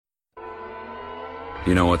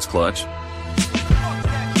You know what's clutch?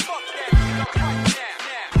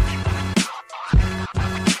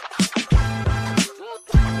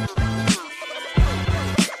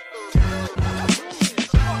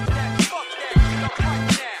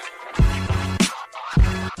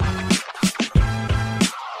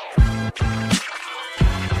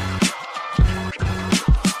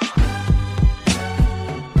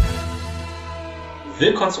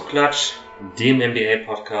 Willkommen zu Klatsch, dem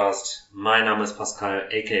NBA-Podcast. Mein Name ist Pascal,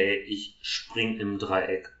 aka ich spring im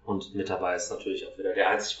Dreieck. Und mit dabei ist natürlich auch wieder der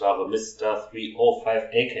einzig wahre Mr. 305,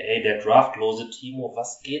 aka der draftlose Timo.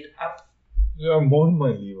 Was geht ab? Ja, moin,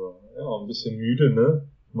 mein Lieber. Ja, ein bisschen müde, ne?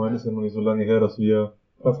 Ich meine, es ist ja noch nicht so lange her, dass wir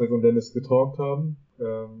Patrick und Dennis getalkt haben.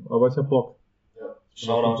 Aber ich hab Bock. Ja,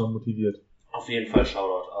 Shoutout. Motiviert. Auf jeden Fall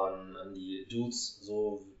Shoutout an die Dudes.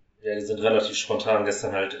 So, ja, die sind relativ spontan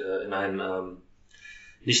gestern halt in einen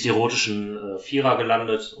nicht erotischen Vierer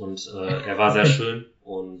gelandet und er war sehr schön.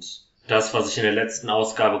 Und das, was ich in der letzten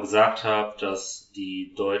Ausgabe gesagt habe, dass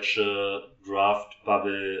die deutsche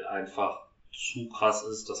Draft-Bubble einfach zu krass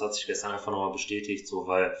ist, das hat sich gestern einfach nochmal bestätigt, so,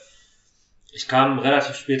 weil ich kam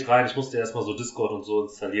relativ spät rein, ich musste erstmal so Discord und so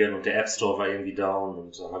installieren und der App Store war irgendwie down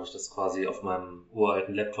und dann habe ich das quasi auf meinem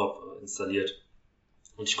uralten Laptop installiert.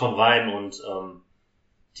 Und ich komme rein und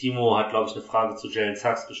Timo hat, glaube ich, eine Frage zu Jalen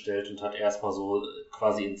Suggs gestellt und hat erstmal so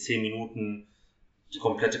quasi in 10 Minuten die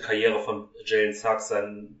komplette Karriere von Jalen Suggs,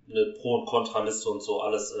 seine Pro- und Kontraliste und so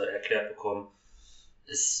alles erklärt bekommen.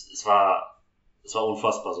 Es war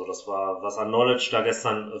unfassbar so. Das war, was an Knowledge da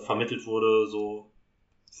gestern vermittelt wurde, so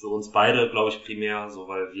für uns beide, glaube ich, primär, so,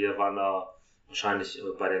 weil wir waren da wahrscheinlich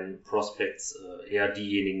bei den Prospects eher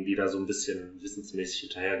diejenigen, die da so ein bisschen wissensmäßig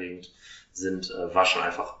hinterhergehend sind, war schon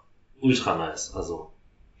einfach ultra nice. Also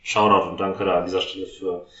Shoutout und danke da an dieser Stelle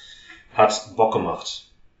für. Hat Bock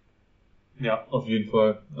gemacht. Ja, auf jeden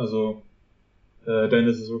Fall. Also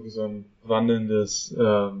Dennis ist wirklich so ein wandelndes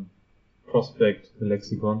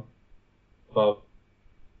Prospect-Lexikon. War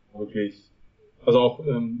wirklich, also auch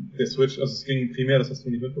der Switch, also es ging primär, das hast du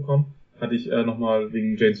nicht mitbekommen, hatte ich nochmal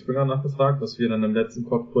wegen Jane Springer nachgefragt, was wir dann im letzten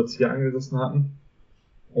Pod kurz hier angerissen hatten.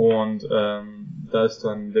 Und da ist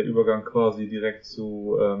dann der Übergang quasi direkt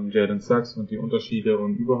zu Jalen Suggs und die Unterschiede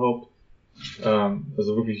und überhaupt.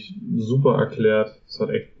 Also wirklich super erklärt. Es hat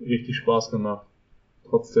echt richtig Spaß gemacht,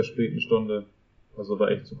 trotz der späten Stunde. Also war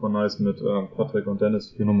echt super nice mit Patrick und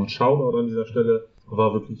Dennis. Hier nochmal ein Shoutout an dieser Stelle.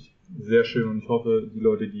 War wirklich sehr schön und ich hoffe, die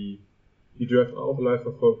Leute, die die Draft auch live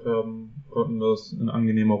verfolgt haben, konnten das in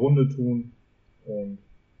angenehmer Runde tun. Und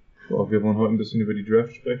ja, wir wollen heute ein bisschen über die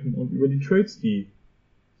Draft sprechen und über die Trades, die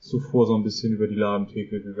zuvor so ein bisschen über die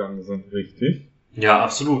Ladentheke gegangen sind, richtig? Ja,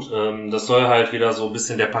 absolut. Das soll halt wieder so ein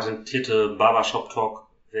bisschen der patentierte Barbershop-Talk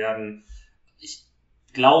werden. Ich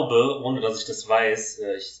glaube, ohne dass ich das weiß,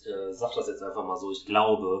 ich sag das jetzt einfach mal so, ich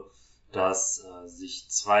glaube, dass sich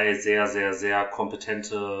zwei sehr, sehr, sehr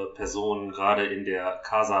kompetente Personen gerade in der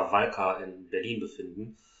Casa Valka in Berlin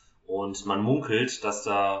befinden. Und man munkelt, dass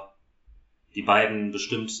da die beiden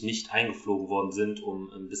bestimmt nicht eingeflogen worden sind,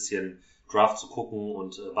 um ein bisschen Draft zu gucken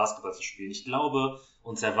und Basketball zu spielen. Ich glaube,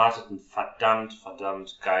 uns erwartet ein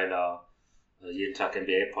verdammt geiler jeden Tag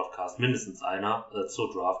NBA-Podcast, mindestens einer zur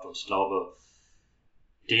Draft. Und ich glaube,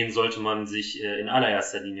 den sollte man sich in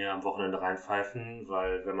allererster Linie am Wochenende reinpfeifen,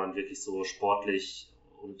 weil wenn man wirklich so sportlich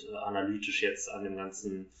und analytisch jetzt an dem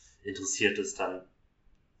Ganzen interessiert ist, dann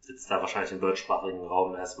sitzt da wahrscheinlich im deutschsprachigen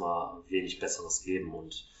Raum erstmal wenig Besseres geben.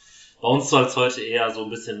 Und bei uns soll es heute eher so ein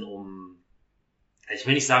bisschen um, ich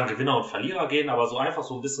will nicht sagen Gewinner und Verlierer gehen, aber so einfach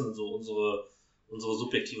so ein bisschen so unsere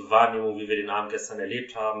subjektive Wahrnehmung, wie wir den Abend gestern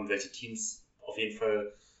erlebt haben, welche Teams auf jeden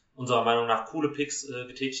Fall unserer Meinung nach coole Picks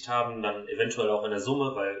getätigt haben, dann eventuell auch in der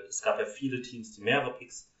Summe, weil es gab ja viele Teams, die mehrere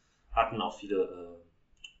Picks hatten, auch viele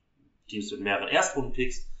Teams mit mehreren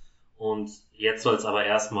Erstrunden-Picks. Und jetzt soll es aber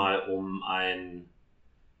erstmal um ein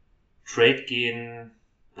Trade gehen.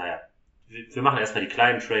 Naja, wir machen erstmal die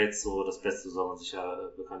kleinen Trades, so das Beste soll man sich ja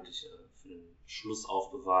bekanntlich für den Schluss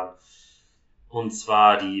aufbewahren. Und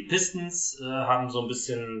zwar die Pistons haben so ein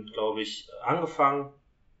bisschen, glaube ich, angefangen,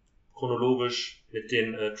 chronologisch mit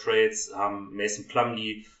den Trades, haben Mason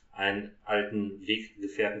Plumlee, einen alten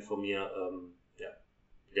Weggefährten von mir,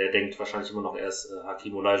 der denkt wahrscheinlich immer noch, er ist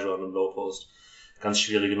Hakeem Olajuwon im Low Post. Ganz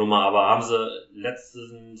schwierige Nummer, aber haben sie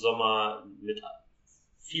letzten Sommer mit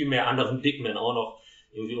viel mehr anderen Big Men auch noch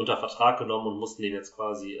irgendwie unter Vertrag genommen und mussten den jetzt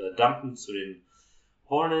quasi dumpen zu den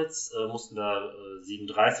Hornets, mussten da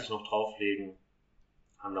 37 noch drauflegen,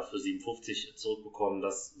 haben dafür 57 zurückbekommen.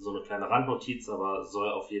 Das ist so eine kleine Randnotiz, aber soll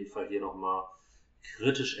auf jeden Fall hier nochmal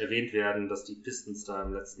kritisch erwähnt werden, dass die Pistons da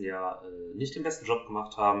im letzten Jahr nicht den besten Job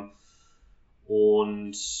gemacht haben.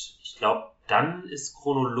 Und ich glaube, dann ist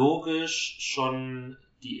chronologisch schon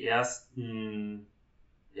die ersten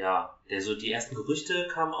Gerüchte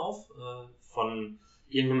kamen auf von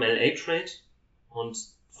irgendeinem LA-Trade und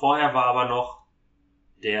vorher war aber noch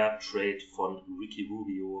der Trade von Ricky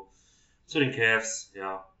Rubio zu den Cavs,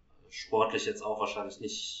 ja, sportlich jetzt auch wahrscheinlich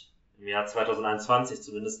nicht im Jahr 2021,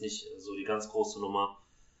 zumindest nicht so die ganz große Nummer.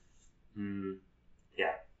 Ja,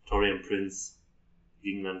 Taurean Prince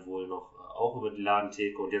ging dann wohl noch auch über die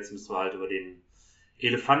Ladentheke und jetzt müssen wir halt über den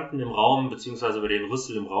Elefanten im Raum, beziehungsweise über den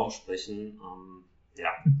Rüssel im Raum sprechen. Ja,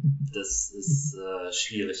 das ist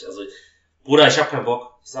schwierig. Also, Bruder, ich habe keinen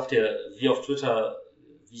Bock. Ich sag dir, wie auf Twitter,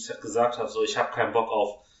 wie ich das gesagt habe, so, ich habe keinen Bock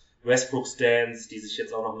auf Westbrook-Stans, die sich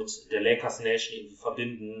jetzt auch noch mit der Lakers Nation irgendwie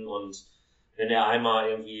verbinden und wenn er einmal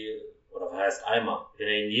irgendwie, oder was heißt einmal, wenn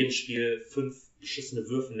er in jedem Spiel 5 beschissene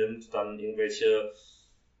Würfe nimmt, dann irgendwelche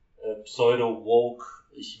Pseudo-Woke,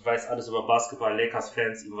 ich weiß alles über Basketball,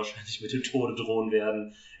 Lakers-Fans ihm wahrscheinlich mit dem Tode drohen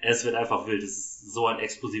werden. Es wird einfach wild. Es ist so ein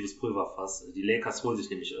explosives Pulverfass. Die Lakers holen sich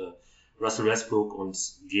nämlich Russell Westbrook und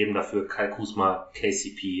geben dafür Kyle Kuzma,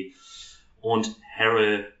 KCP und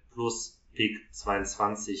Harrell plus Pick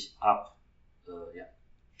 22 ab. Ja,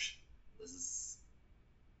 das ist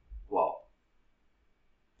wow.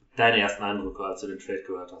 Deine ersten Eindrücke, als du den Trade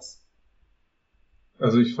gehört hast?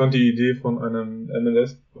 Also ich fand die Idee von einem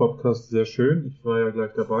MLS-Podcast sehr schön. Ich war ja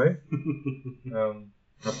gleich dabei.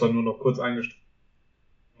 Hab dann nur noch kurz eingestreut,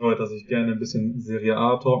 dass ich gerne ein bisschen Serie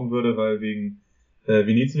A talken würde, weil wegen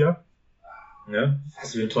Venezia. Ja,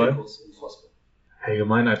 hast du den Trikots unfassbar.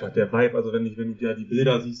 Allgemein einfach der Vibe, also wenn du ja die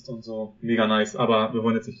Bilder siehst und so, mega nice. Aber wir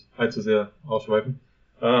wollen jetzt nicht allzu sehr ausschweifen.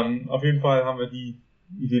 Auf jeden Fall haben wir die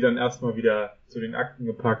Idee dann erstmal wieder zu den Akten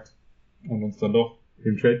gepackt und uns dann doch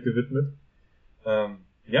dem Trade gewidmet.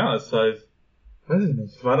 Ja, es ist halt, weiß ich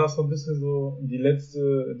nicht, war das so ein bisschen so die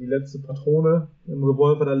letzte Patrone im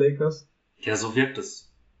Revolver der Lakers? Ja, so wirkt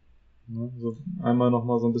es. Ja, so einmal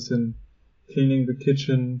nochmal so ein bisschen Cleaning the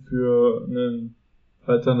Kitchen für einen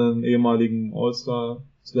alternden ehemaligen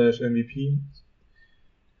All-Star/MVP.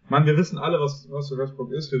 Mann, wir wissen alle, was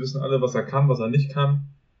Westbrook ist, wir wissen alle, was er kann, was er nicht kann.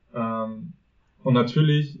 Und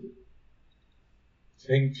natürlich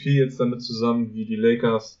hängt viel jetzt damit zusammen, wie die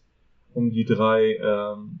Lakers um die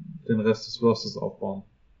 3 den Rest des Rosters aufbauen.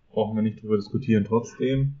 Brauchen wir nicht drüber diskutieren.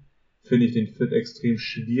 Trotzdem finde ich den Fit extrem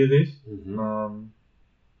schwierig.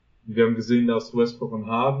 Wir haben gesehen, dass Westbrook und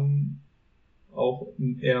Harden auch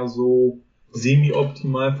eher so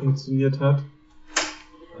semi-optimal funktioniert hat.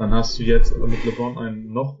 Dann hast du jetzt mit LeBron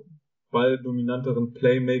einen noch balldominanteren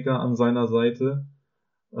Playmaker an seiner Seite,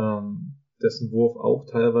 dessen Wurf auch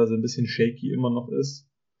teilweise ein bisschen shaky immer noch ist.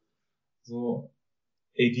 So,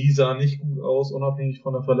 AD sah nicht gut aus, unabhängig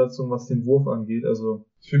von der Verletzung, was den Wurf angeht. Also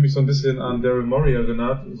ich fühle mich so ein bisschen an Daryl Morey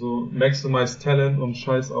erinnert, so maximize Talent und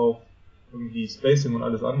scheiß auf irgendwie Spacing und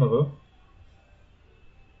alles andere.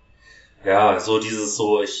 Ja, so dieses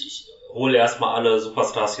so, ich hole erstmal alle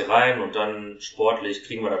Superstars hier rein und dann sportlich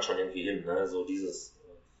kriegen wir das schon irgendwie hin, ne? So diese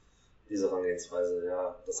Herangehensweise,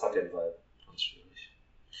 ja, das hat den Vibe. Ganz schwierig.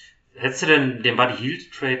 Hättest du denn den Buddy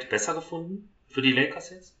Hield Trade besser gefunden für die Lakers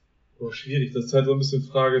jetzt? Oh, schwierig. Das ist halt so ein bisschen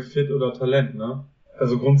Frage Fit oder Talent, ne?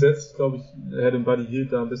 Also grundsätzlich, glaube ich, hätte Buddy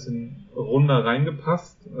Hield da ein bisschen runder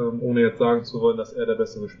reingepasst, ohne jetzt sagen zu wollen, dass er der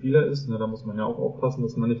bessere Spieler ist. Ne? Da muss man ja auch aufpassen,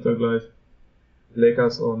 dass man nicht da gleich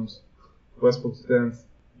Lakers und Westbrook-Stans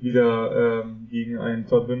wieder gegen einen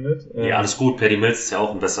verbindet. Ja, alles gut. Paddy Mills ist ja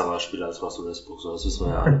auch ein besserer Spieler als Russell Westbrook, so das wissen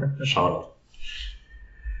wir ja alle. Shoutout.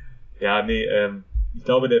 Ja, nee, ich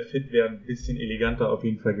glaube, der Fit wäre ein bisschen eleganter auf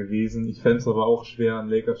jeden Fall gewesen. Ich fände es aber auch schwer, an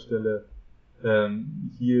Lakers Stelle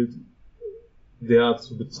Hield derart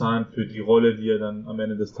zu bezahlen für die Rolle, die er dann am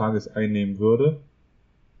Ende des Tages einnehmen würde.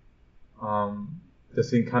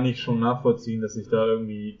 Deswegen kann ich schon nachvollziehen, dass sich da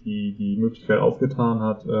irgendwie die Möglichkeit aufgetan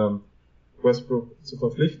hat, Westbrook zu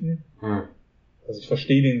verpflichten. Also ich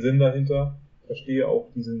verstehe den Sinn dahinter. Ich verstehe auch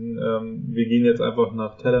diesen, wir gehen jetzt einfach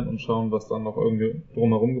nach Talent und schauen, was dann noch irgendwie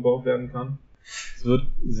drumherum gebaut werden kann. Es wird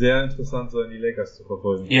sehr interessant sein, die Lakers zu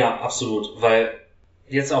verfolgen. Ja, absolut, weil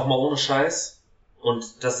jetzt auch mal ohne Scheiß,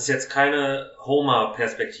 und das ist jetzt keine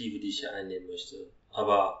Homer-Perspektive, die ich hier einnehmen möchte,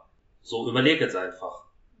 aber so überleg jetzt einfach.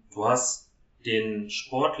 Du hast den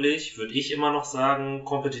sportlich, würde ich immer noch sagen,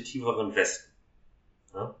 kompetitiveren Westen.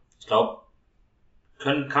 Ja? Ich glaube,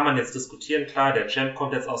 kann man jetzt diskutieren, klar, der Champ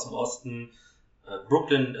kommt jetzt aus dem Osten,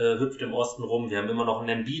 Brooklyn hüpft im Osten rum, wir haben immer noch einen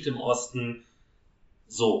Embiid im Osten,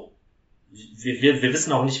 so. Wir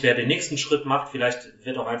wissen auch nicht, wer den nächsten Schritt macht. Vielleicht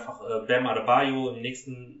wird auch einfach Bam Adebayo im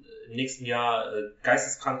nächsten Jahr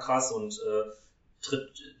geisteskrank krass und tritt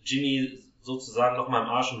Jimmy sozusagen nochmal im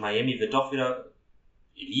Arsch und Miami wird doch wieder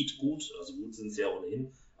Elite gut. Also gut sind sie ja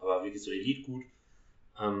ohnehin. aber wirklich so Elite gut.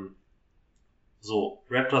 So,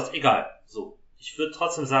 Raptors, egal. So, ich würde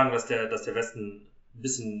trotzdem sagen, dass der Westen ein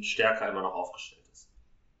bisschen stärker immer noch aufgestellt ist.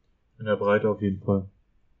 In der Breite auf jeden Fall.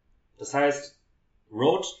 Das heißt,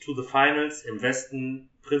 Road to the Finals im Westen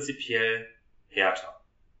prinzipiell härter.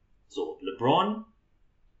 So, LeBron,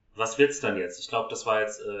 was wird's dann jetzt? Ich glaube, das war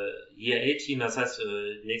jetzt Year 18, das heißt,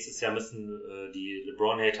 nächstes Jahr müssen die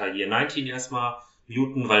LeBron-Hater Year 19 erstmal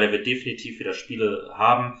muten, weil er wird definitiv wieder Spiele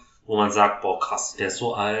haben, wo man sagt, boah krass, der ist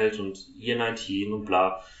so alt und Year 19 und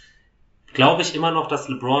bla. Glaube ich immer noch, dass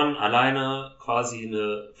LeBron alleine quasi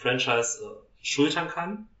eine Franchise schultern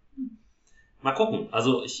kann. Mal gucken.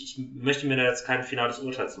 Also ich möchte mir da jetzt kein finales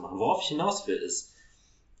Urteil zu machen. Worauf ich hinaus will ist,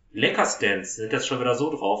 Lakers-Fans sind jetzt schon wieder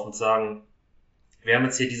so drauf und sagen, wir haben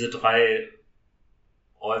jetzt hier diese 3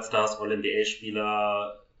 All-Stars,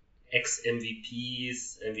 All-NBA-Spieler,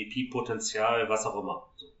 Ex-MVPs, MVP-Potenzial, was auch immer.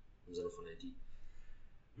 So, im Sinne von AD.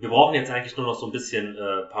 Wir brauchen jetzt eigentlich nur noch so ein bisschen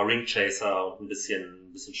paar Ring-Chaser und ein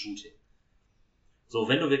bisschen Shooting. So,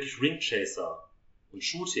 wenn du wirklich Ring-Chaser und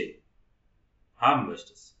Shooting haben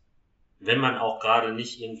möchtest, wenn man auch gerade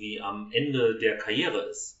nicht irgendwie am Ende der Karriere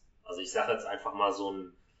ist, also ich sage jetzt einfach mal so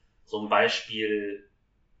ein Beispiel,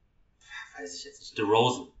 weiß ich jetzt nicht,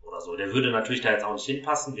 DeRozan oder so, der würde natürlich da jetzt auch nicht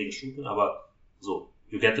hinpassen wegen Shooten, aber so,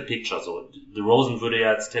 you get the picture, so. DeRozan würde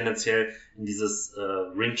ja jetzt tendenziell in dieses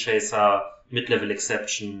Ring-Chaser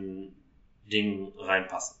Mid-Level-Exception Ding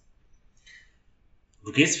reinpassen.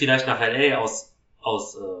 Du gehst vielleicht nach LA aus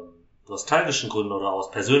nostalgischen Gründen oder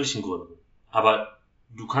aus persönlichen Gründen, aber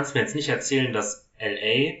du kannst mir jetzt nicht erzählen, dass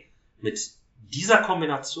LA mit dieser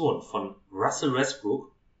Kombination von Russell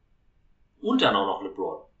Westbrook und dann auch noch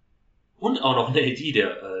LeBron und auch noch ein AD,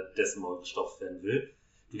 dessen Maul gestopft werden will,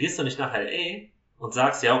 du gehst doch nicht nach LA und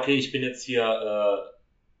sagst, ja okay, ich bin jetzt hier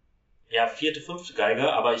 4., 5.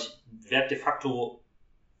 Geige, aber ich werde de facto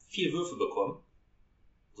 4 Würfe bekommen.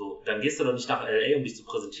 So, dann gehst du doch nicht nach LA, um dich zu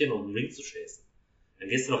präsentieren, um einen Ring zu chasen. Dann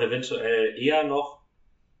gehst du doch eventuell eher noch,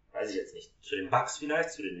 weiß ich jetzt nicht, zu den Bucks vielleicht,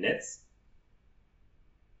 zu den Nets,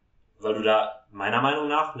 weil du da meiner Meinung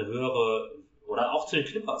nach eine höhere, oder auch zu den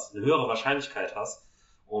Clippers, eine höhere Wahrscheinlichkeit hast,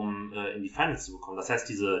 um in die Finals zu bekommen. Das heißt,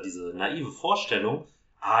 diese naive Vorstellung,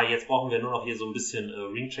 jetzt brauchen wir nur noch hier so ein bisschen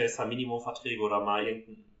Ringchaser, Minimumverträge oder mal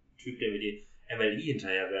irgendeinen Typ, den wir die MLE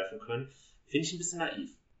hinterherwerfen können, finde ich ein bisschen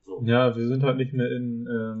naiv. So. Ja, wir sind halt nicht mehr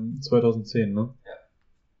in 2010, ne? Ja.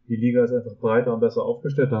 Die Liga ist einfach breiter und besser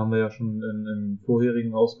aufgestellt. Da haben wir ja schon in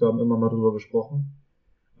vorherigen Ausgaben immer mal drüber gesprochen.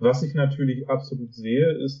 Was ich natürlich absolut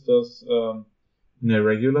sehe, ist, dass in der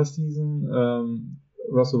Regular Season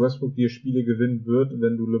Russell Westbrook dir Spiele gewinnen wird,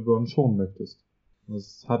 wenn du LeBron schonen möchtest.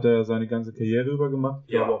 Das hat er seine ganze Karriere über gemacht.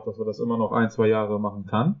 Ich glaube auch, dass er das immer noch 1-2 Jahre machen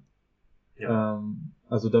kann. Ja.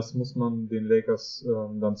 Also das muss man den Lakers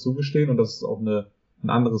dann zugestehen und das ist auch ein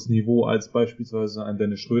anderes Niveau als beispielsweise ein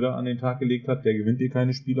Dennis Schröder an den Tag gelegt hat. Der gewinnt dir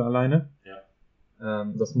keine Spiele alleine. Ja.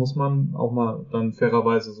 Das muss man auch mal dann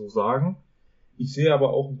fairerweise so sagen. Ich sehe aber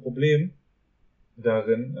auch ein Problem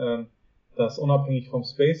darin, dass unabhängig vom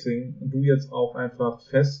Spacing du jetzt auch einfach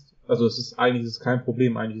also es ist kein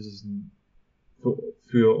Problem, eigentlich ist es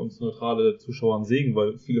für uns neutrale Zuschauer ein Segen,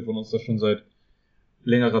 weil viele von uns das schon seit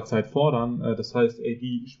längerer Zeit fordern. Das heißt,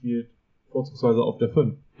 AD spielt vorzugsweise auf der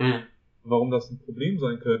 5. Warum das ein Problem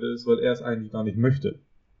sein könnte, ist, weil er es eigentlich gar nicht möchte.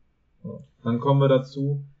 Dann kommen wir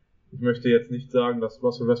dazu, ich möchte jetzt nicht sagen, dass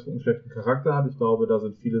Russell Westbrook einen schlechten Charakter hat. Ich glaube, da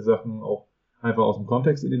sind viele Sachen auch einfach aus dem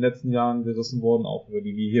Kontext in den letzten Jahren gerissen worden, auch über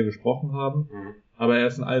die wir hier gesprochen haben. Aber er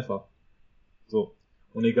ist ein Alpha. So.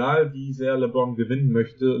 Und egal wie sehr LeBron gewinnen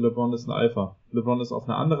möchte, LeBron ist ein Alpha. LeBron ist auf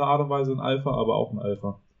eine andere Art und Weise ein Alpha, aber auch ein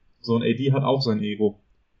Alpha. So, ein AD hat auch sein Ego.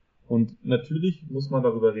 Und natürlich muss man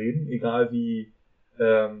darüber reden, egal wie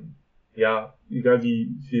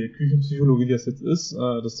viel Küchenpsychologie das jetzt ist,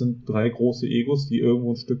 das sind 3 große Egos, die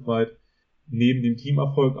irgendwo ein Stück weit neben dem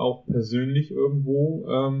Teamerfolg auch persönlich irgendwo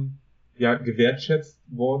gewertschätzt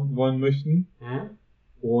wollen möchten.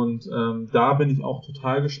 Und da bin ich auch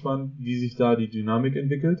total gespannt, wie sich da die Dynamik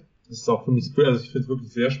entwickelt. Das ist auch für mich, also ich finde es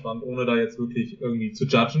wirklich sehr spannend, ohne da jetzt wirklich irgendwie zu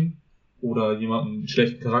judgen oder jemanden einen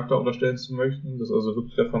schlechten Charakter unterstellen zu möchten. Das also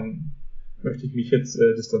wirklich davon möchte ich mich jetzt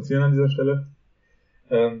distanzieren an dieser Stelle.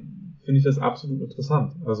 Finde ich das absolut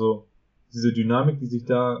interessant. Also diese Dynamik, die sich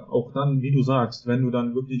da auch dann, wie du sagst, wenn du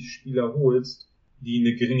dann wirklich Spieler holst, die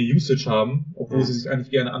eine geringe Usage haben, obwohl sie sich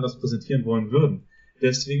eigentlich gerne anders präsentieren wollen würden.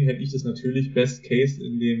 Deswegen hätte ich das natürlich Best Case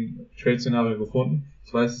in dem Trade-Szenario gefunden.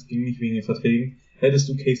 Ich weiß, es ging nicht wegen den Verträgen. Hättest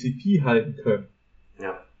du KCP halten können,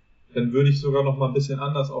 dann würde ich sogar noch mal ein bisschen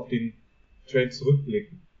anders auf den Trade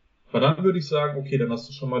zurückblicken. Weil dann würde ich sagen, okay, dann hast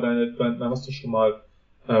du schon mal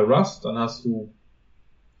Russ, dann hast du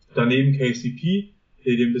daneben KCP,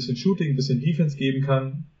 der dir ein bisschen Shooting, ein bisschen Defense geben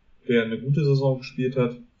kann, der eine gute Saison gespielt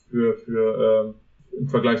hat im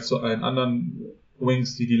Vergleich zu allen anderen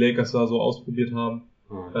Wings, die Lakers da so ausprobiert haben.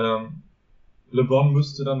 LeBron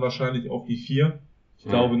müsste dann wahrscheinlich auf die 4. Ich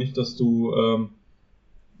glaube nicht, dass du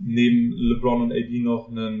neben LeBron und AD noch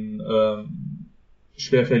einen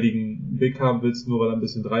schwerfälligen Big haben willst, nur weil er ein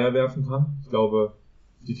bisschen Dreier werfen kann. Ich glaube,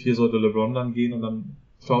 die 4 sollte LeBron dann gehen und dann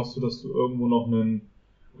schaust du, dass du irgendwo noch einen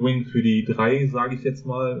Wing für die 3, sage ich jetzt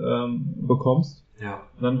mal, bekommst. Ja.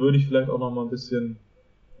 Und dann würde ich vielleicht auch noch ein bisschen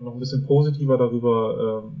positiver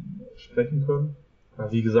darüber sprechen können.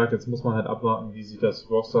 Ja, wie gesagt, jetzt muss man halt abwarten, wie sich das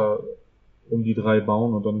Roster um die 3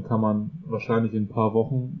 bauen und dann kann man wahrscheinlich in ein paar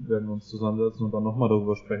Wochen werden wir uns zusammensetzen und dann nochmal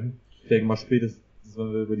darüber sprechen. Ich denke mal spätestens,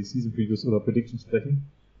 wenn wir über die Season Previews oder Predictions sprechen.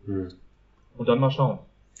 Und dann mal schauen.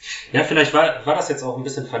 Ja, vielleicht war das jetzt auch ein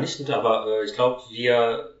bisschen vernichtend, aber ich glaube,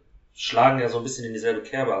 wir schlagen ja so ein bisschen in dieselbe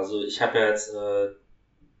Kerbe. Also ich habe ja jetzt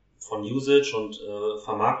von Usage und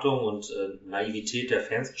Vermarktung und Naivität der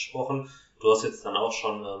Fans gesprochen. Du hast jetzt dann auch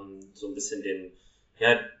schon so ein bisschen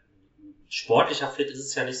sportlicher Fit ist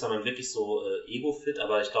es ja nicht, sondern wirklich so Ego-Fit,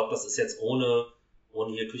 aber ich glaube, das ist jetzt ohne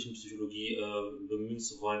hier Küchenpsychologie bemühen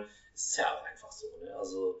zu wollen, ist ja auch einfach so, ne?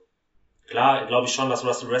 Also klar, glaube ich schon, dass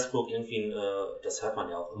Russell Westbrook irgendwie das hört man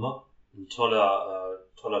ja auch immer, ein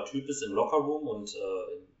toller Typ ist im Lockerroom und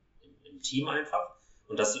im Team einfach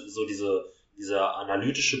und dass so dieser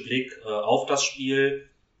analytische Blick auf das Spiel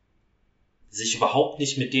sich überhaupt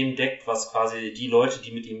nicht mit dem deckt, was quasi die Leute,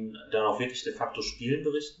 die mit ihm dann auch wirklich de facto spielen,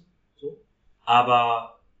 berichten. So.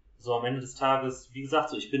 Aber so am Ende des Tages, wie gesagt,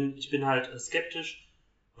 so ich bin halt skeptisch,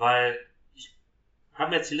 weil ich habe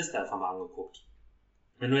mir jetzt die Liste einfach mal angeguckt.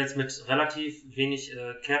 Wenn du jetzt mit relativ wenig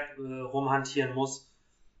Cap rumhantieren musst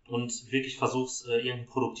und wirklich versuchst, irgendeinen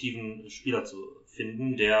produktiven Spieler zu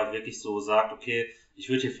finden, der wirklich so sagt, okay, ich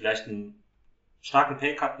würde hier vielleicht einen starken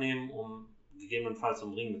Paycut nehmen, um gegebenenfalls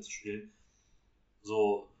um Ring mitzuspielen.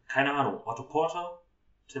 So, keine Ahnung, Otto Porter,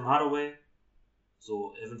 Tim Hardaway,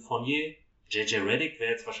 so Evan Fournier, JJ Redick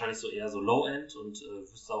wäre jetzt wahrscheinlich so eher so Low-End und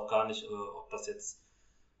wüsste auch gar nicht, ob das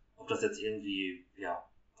jetzt irgendwie, ja,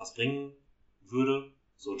 was bringen würde.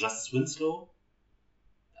 So Justice Winslow,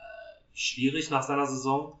 schwierig nach seiner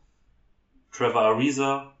Saison. Trevor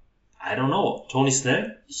Ariza, I don't know. Tony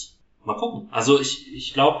Snell, mal gucken. Also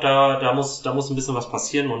ich glaube, da muss ein bisschen was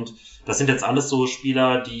passieren und das sind jetzt alles so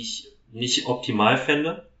Spieler, die ich nicht optimal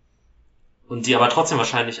fände und die aber trotzdem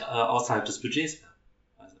wahrscheinlich außerhalb des Budgets wären.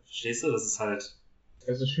 Also, verstehst du? Das ist halt...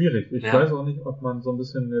 Es ist schwierig. Ich weiß auch nicht, ob man so ein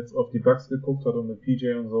bisschen jetzt auf die Bugs geguckt hat und mit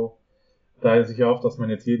PJ und so. Da sich auf, dass man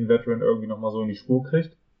jetzt jeden Veteran irgendwie nochmal so in die Spur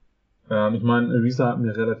kriegt. Ich meine, Ariza hat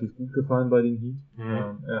mir relativ gut gefallen bei den Heat.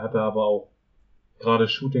 Er hatte aber auch gerade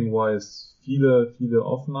shooting-wise viele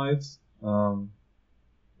Off-Nights.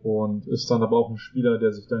 Und ist dann aber auch ein Spieler,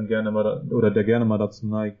 der sich dann gerne mal dazu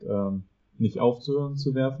neigt, nicht aufzuhören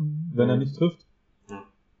zu werfen, wenn er nicht trifft.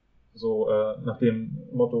 So nach dem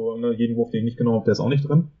Motto, ne, jeden Wurf, den ich nicht genommen habe, der ist auch nicht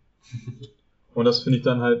drin. Und das finde ich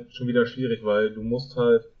dann halt schon wieder schwierig, weil du musst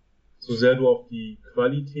halt, so sehr du auf die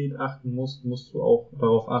Qualität achten musst du auch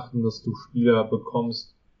darauf achten, dass du Spieler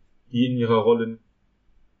bekommst, die in ihrer Rolle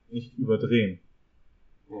nicht überdrehen.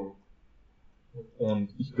 Und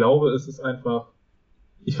ich glaube, es ist einfach,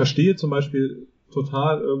 ich verstehe zum Beispiel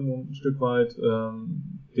total irgendwo ein Stück weit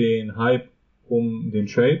den Hype um den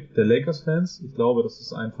Trade der Lakers-Fans. Ich glaube, das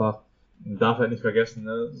ist einfach, man darf halt nicht vergessen,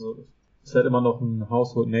 ne, so, ist halt immer noch ein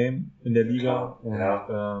Household Name in der Liga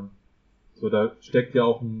und so, da steckt ja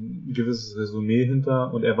auch ein gewisses Resümee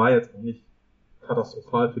hinter und er war jetzt auch nicht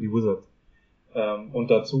katastrophal für die Wizards. Und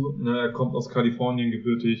dazu, ne, er kommt aus Kalifornien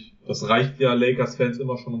gebürtig. Das reicht ja Lakers-Fans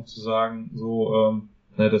immer schon, um zu sagen, so,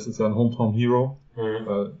 ne, das ist ja ein Hometown Hero,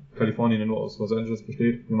 weil Kalifornien ja nur aus Los Angeles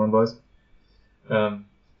besteht, wie man weiß.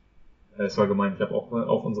 Es war gemeint, ich habe auch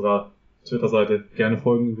auf unserer Twitter-Seite gerne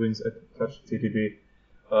folgen übrigens, @CTB,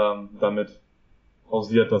 damit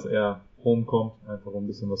pausiert, dass er home kommt, einfach um ein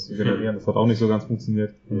bisschen was zu generieren. Das hat auch nicht so ganz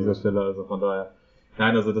funktioniert an dieser Stelle, also von daher.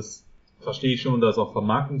 Nein, also das verstehe ich schon, da ist auch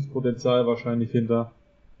Vermarktungspotenzial wahrscheinlich hinter.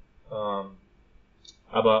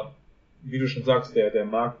 Aber wie du schon sagst, der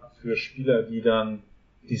Markt für Spieler, die dann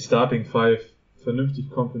die Starting Five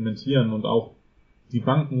vernünftig komplementieren und auch die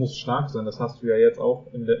Bank muss stark sein, das hast du ja jetzt auch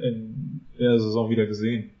in der Saison wieder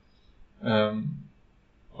gesehen.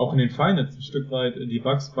 Auch in den Finals ein Stück weit, die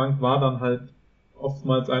Bucks Bank war dann halt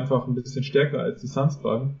oftmals einfach ein bisschen stärker als die Suns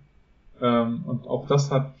Bank. Und auch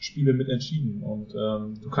das hat Spiele mit entschieden. Und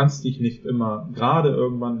du kannst dich nicht immer, gerade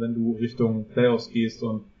irgendwann, wenn du Richtung Playoffs gehst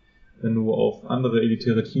und wenn du auf andere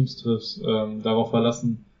elitäre Teams triffst, darauf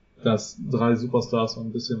verlassen, dass 3 Superstars und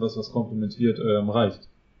ein bisschen was komplementiert reicht.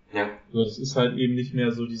 Ja. Also das ist halt eben nicht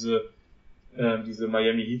mehr so diese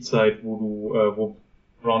Miami Heat Zeit, wo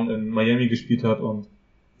Brown in Miami gespielt hat und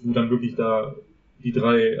du dann wirklich da die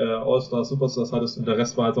 3 All-Stars, Superstars hattest und der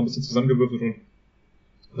Rest war halt so ein bisschen zusammengewürfelt und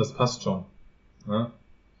das passt schon. Ne?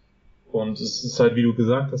 Und es ist halt, wie du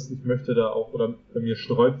gesagt hast, ich möchte da auch, oder bei mir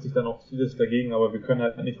sträubt sich dann auch vieles dagegen, aber wir können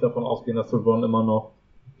halt nicht davon ausgehen, dass LeBron immer noch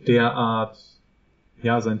derart,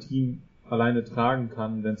 ja, sein Team alleine tragen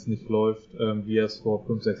kann, wenn es nicht läuft, wie er es vor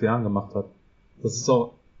 5, 6 Jahren gemacht hat. Das ist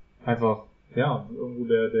auch einfach, ja, irgendwo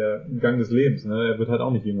der Gang des Lebens, ne? Er wird halt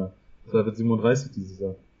auch nicht jünger. Er wird 37 dieses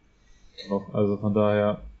Jahr. Noch. Also von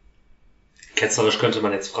daher. Ketzerisch könnte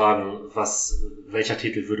man jetzt fragen, welcher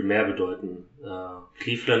Titel würde mehr bedeuten?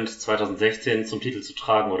 Cleveland 2016 zum Titel zu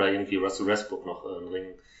tragen oder irgendwie Russell Westbrook noch einen Ring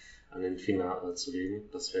an den Finger zu legen?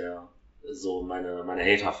 Das wäre so meine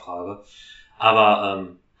Hater-Frage.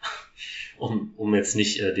 Aber um jetzt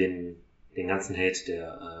nicht den ganzen Hate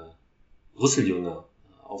der Rüsseljunge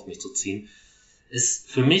auf mich zu ziehen,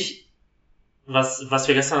 ist für mich, was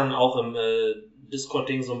wir gestern auch im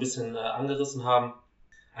Discord-Ding so ein bisschen angerissen haben,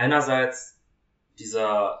 einerseits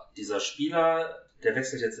dieser Spieler, der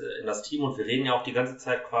wechselt jetzt in das Team und wir reden ja auch die ganze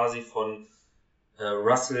Zeit quasi von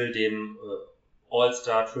Russell, dem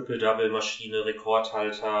All-Star, Triple-Double-Maschine,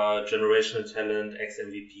 Rekordhalter, Generational Talent,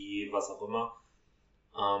 Ex-MVP, was auch immer,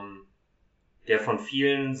 der von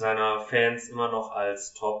vielen seiner Fans immer noch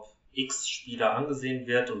als Top-X-Spieler angesehen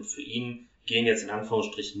wird und für ihn gehen jetzt in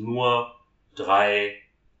Anführungsstrichen nur 3,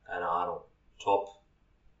 keine Ahnung, Top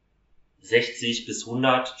 60 bis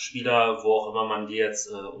 100 Spieler, wo auch immer man die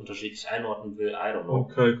jetzt unterschiedlich einordnen will, I don't know.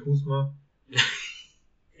 Okay, Kuzma.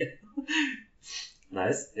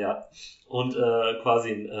 Nice, ja. Und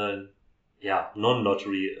quasi ein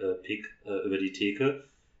Non-Lottery-Pick über die Theke.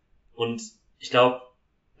 Und ich glaube,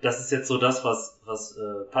 das ist jetzt so das, was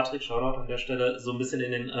Patrick, Shoutout an der Stelle, so ein bisschen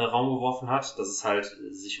in den Raum geworfen hat, dass es halt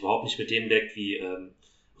sich überhaupt nicht mit dem deckt, wie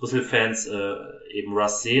Rüssel-Fans eben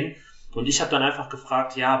Russ sehen. Und ich habe dann einfach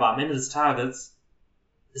gefragt, ja, aber am Ende des Tages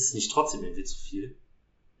ist es nicht trotzdem irgendwie zu viel.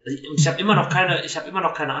 Und ich habe immer noch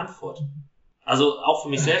keine Antwort. Also auch für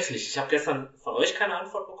mich selbst nicht. Ich habe gestern von euch keine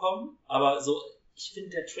Antwort bekommen, aber so, ich finde,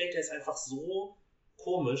 der Trade, der ist einfach so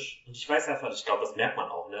komisch. Und ich weiß einfach, ich glaube, das merkt man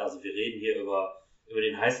auch, ne? Also wir reden hier über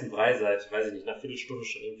den heißen Brei seit, weiß ich nicht, einer Viertelstunde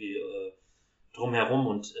schon irgendwie drumherum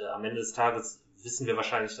und am Ende des Tages wissen wir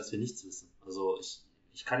wahrscheinlich, dass wir nichts wissen. Also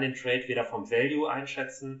ich kann den Trade weder vom Value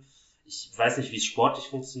einschätzen, ich weiß nicht, wie es sportlich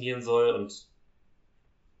funktionieren soll und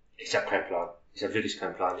ich habe keinen Plan. Ich habe wirklich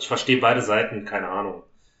keinen Plan. Ich verstehe beide Seiten, keine Ahnung.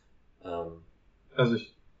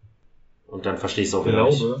 Und dann verstehe ich es auch wieder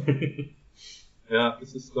nicht. Ja,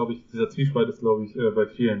 es ist, glaube ich, dieser Zwiespalt ist, glaube ich, bei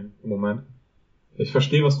vielen im Moment. Ich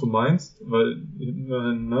verstehe, was du meinst, weil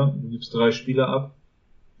du gibst 3 Spieler ab,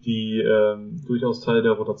 die durchaus Teil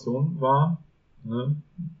der Rotation waren. Ne?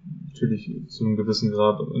 Natürlich zu einem gewissen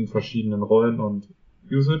Grad in verschiedenen Rollen und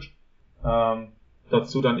Usage.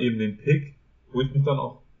 Dazu dann eben den Pick, wo ich mich dann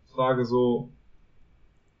auch frage, so,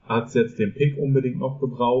 hat es jetzt den Pick unbedingt noch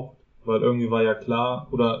gebraucht? Weil irgendwie war ja klar,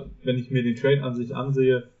 oder wenn ich mir den Trade an sich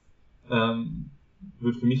ansehe,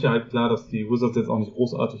 wird für mich ja halt klar, dass die Wizards jetzt auch nicht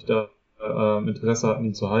großartig da Interesse hatten,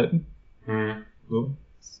 ihn zu halten. So,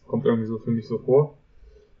 das kommt irgendwie so für mich so vor.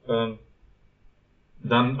 Dann,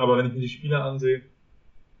 aber wenn ich mir die Spieler ansehe,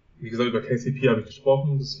 wie gesagt, über KCP habe ich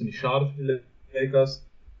gesprochen, das finde ich schade für die Lakers.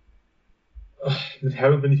 Mit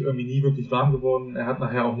Harry bin ich irgendwie nie wirklich warm geworden. Er hat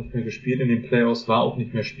nachher auch nicht mehr gespielt in den Playoffs, war auch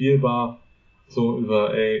nicht mehr spielbar. So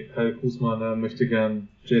über, Kyle Kuzma, ne, möchte gern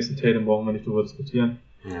Jason Tatum, brauchen wir nicht drüber diskutieren.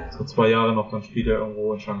 Ja. So 2 Jahre noch, dann spielt er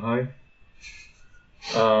irgendwo in Shanghai.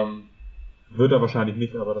 Wird er wahrscheinlich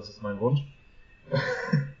nicht, aber das ist mein Wunsch.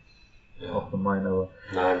 Ja. Auch gemein, aber.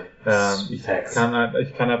 Nein. Ich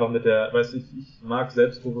kann einfach mit ich mag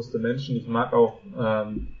selbstbewusste Menschen, ich mag auch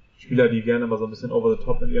Spieler, die gerne mal so ein bisschen over the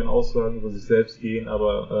top in ihren Aussagen über sich selbst gehen,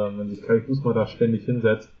 aber wenn sich Kyle Kuzma da ständig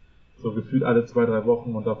hinsetzt, so gefühlt alle 2, 3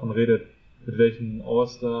 Wochen und davon redet, mit welchen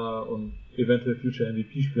All-Star und eventuell Future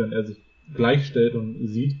MVP-Spielern er sich gleichstellt und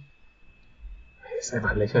sieht, ist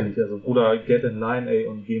einfach lächerlich. Also, Bruder, get in line,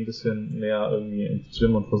 und geh ein bisschen mehr irgendwie ins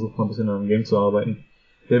Gym und versuch mal ein bisschen an dem Game zu arbeiten.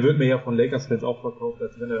 Der wird mir ja von Lakers-Fans auch verkauft,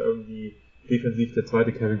 als wenn er irgendwie defensiv der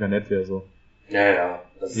zweite Kevin Garnett wäre, so. Ja.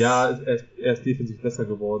 Er ist defensiv besser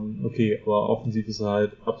geworden, okay, aber offensiv ist er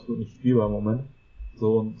halt absolut nicht spielbar im Moment.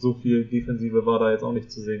 So, und so viel Defensive war da jetzt auch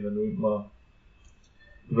nicht zu sehen, wenn du mal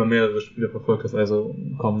über mehrere Spiele verfolgt hast, also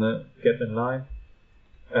komm, ne, get in line.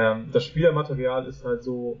 Das Spielermaterial ist halt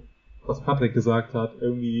so, was Patrick gesagt hat,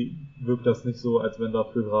 irgendwie wirkt das nicht so, als wenn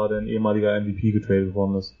dafür gerade ein ehemaliger MVP getradet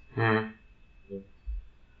worden ist. Mhm.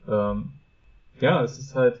 Ja, es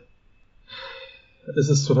ist halt, Es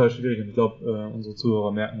ist total schwierig und ich glaube, unsere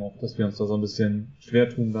Zuhörer merken auch, dass wir uns da so ein bisschen schwer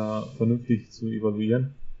tun, da vernünftig zu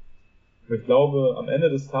evaluieren. Aber ich glaube, am Ende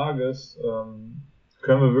des Tages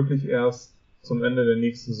können wir wirklich erst zum Ende der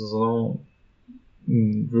nächsten Saison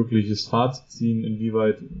ein wirkliches Fazit ziehen,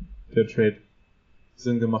 inwieweit der Trade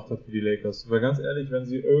Sinn gemacht hat für die Lakers. Weil ganz ehrlich, wenn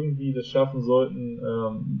sie irgendwie das schaffen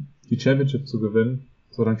sollten, die Championship zu gewinnen,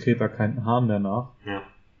 so dann kräht da kein Hahn mehr nach. Ja.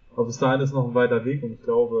 Aber bis dahin ist noch ein weiter Weg und ich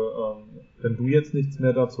glaube, wenn du jetzt nichts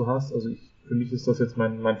mehr dazu hast, also für mich ist das jetzt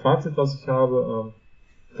mein Fazit, was ich habe.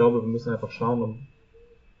 Ich glaube, wir müssen einfach schauen und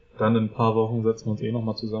dann in ein paar Wochen setzen wir uns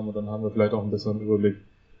nochmal zusammen und dann haben wir vielleicht auch einen besseren Überblick,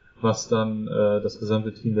 was dann das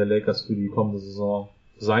gesamte Team der Lakers für die kommende Saison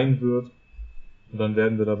sein wird. Und dann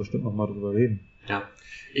werden wir da bestimmt nochmal drüber reden. Ja,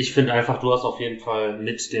 ich finde einfach, du hast auf jeden Fall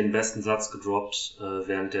mit den besten Satz gedroppt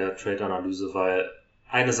während der Trade-Analyse, weil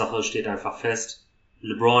eine Sache steht einfach fest.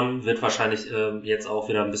 LeBron wird wahrscheinlich jetzt auch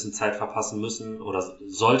wieder ein bisschen Zeit verpassen müssen oder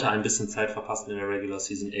sollte ein bisschen Zeit verpassen in der Regular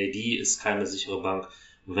Season. AD ist keine sichere Bank.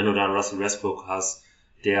 Und wenn du dann Russell Westbrook hast,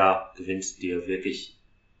 der gewinnt dir wirklich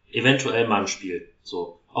eventuell mal ein Spiel.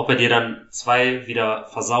 So. Ob er dir dann 2 wieder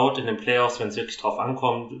versaut in den Playoffs, wenn es wirklich drauf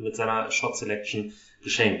ankommt, mit seiner Shot Selection,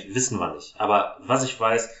 geschenkt. Wissen wir nicht. Aber was ich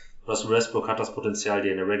weiß, Russell Westbrook hat das Potenzial, dir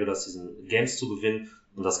in der Regular Season Games zu gewinnen.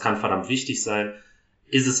 Und das kann verdammt wichtig sein.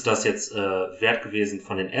 Ist es das jetzt wert gewesen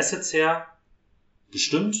von den Assets her?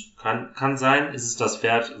 Bestimmt, kann sein. Ist es das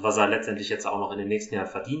wert, was er letztendlich jetzt auch noch in den nächsten Jahren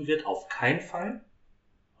verdienen wird? Auf keinen Fall.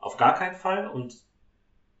 Auf gar keinen Fall. Und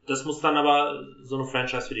das muss dann aber so eine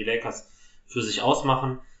Franchise für die Lakers für sich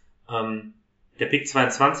ausmachen. Der Pick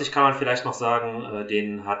 22 kann man vielleicht noch sagen,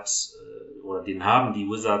 den haben die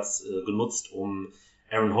Wizards genutzt, um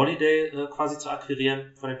Aaron Holiday quasi zu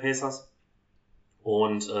akquirieren von den Pacers.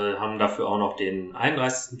 Und haben dafür auch noch den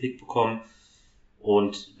 31. Pick bekommen.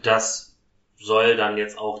 Und das soll dann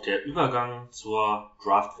jetzt auch der Übergang zur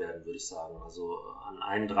Draft werden, würde ich sagen. Also an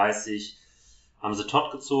 31 haben sie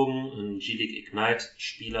Todd gezogen, einen G-League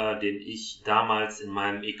Ignite-Spieler, den ich damals in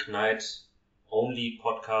meinem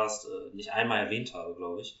Ignite-Only-Podcast nicht einmal erwähnt habe,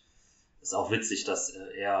 glaube ich. Ist auch witzig, dass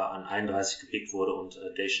er an 31 gepickt wurde und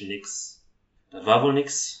Daishen Nix. Das war wohl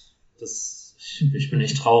nix. Ich bin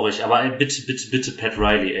echt traurig, aber ey, bitte Pat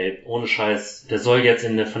Riley, ey, ohne Scheiß, der soll jetzt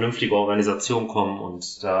in eine vernünftige Organisation kommen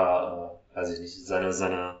und da, weiß ich nicht,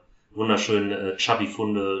 seine wunderschönen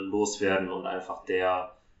Chubby-Funde loswerden und einfach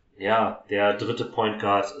der dritte Point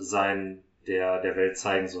Guard sein, der Welt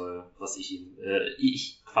zeigen soll, was ich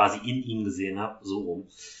quasi in ihm gesehen habe, so rum.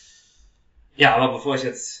 Ja, aber bevor ich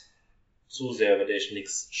jetzt zu sehr über Daishen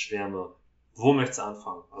Nix schwärme, wo möchtest du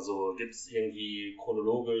anfangen? Also gibt's irgendwie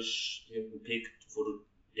chronologisch irgendeinen Pick, wo du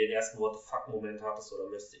den ersten What the fuck-Moment hattest oder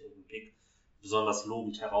möchtest du irgendeinen Pick besonders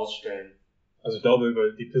lobend herausstellen? Also ich glaube,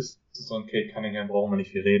 über die Pistons und Kate Cunningham brauchen wir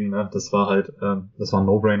nicht viel reden. Ne? Das war ein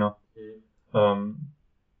No-Brainer.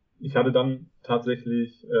 Ich hatte dann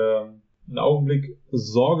tatsächlich einen Augenblick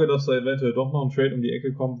Sorge, dass da eventuell doch noch ein Trade um die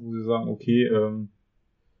Ecke kommt, wo sie sagen, okay,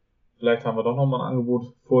 vielleicht haben wir doch noch mal ein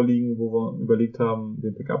Angebot vorliegen, wo wir überlegt haben,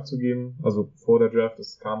 den Pick abzugeben. Also vor der Draft,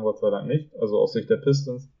 das kam Gott sei Dank nicht, also aus Sicht der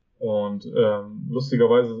Pistons. Und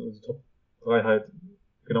lustigerweise sind die Top 3 halt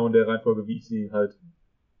genau in der Reihenfolge, wie ich sie halt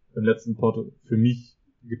im letzten Pod für mich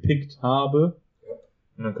gepickt habe.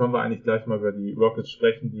 Und dann können wir eigentlich gleich mal über die Rockets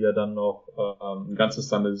sprechen, die ja dann noch ein ganzes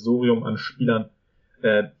Sammelsurium an Spielern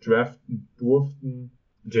draften durften.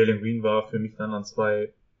 Jalen Green war für mich dann an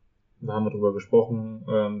 2, da haben wir drüber gesprochen,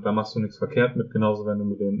 da machst du nichts verkehrt mit, genauso wenn du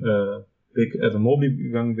mit dem Big Evan Mobley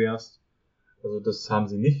gegangen wärst. Also das haben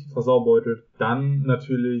sie nicht versaubeutelt. Dann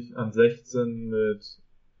natürlich an 16 mit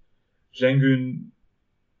Sengun,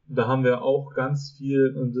 da haben wir auch ganz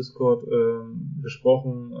viel im Discord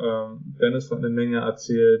besprochen. Dennis hat eine Menge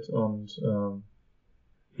erzählt und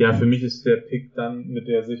für mich ist der Pick dann mit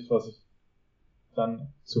der Sicht, was ich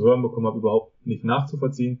dann zu hören bekommen habe, überhaupt nicht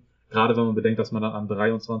nachzuvollziehen. Gerade wenn man bedenkt, dass man dann an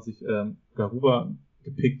 23 Garuba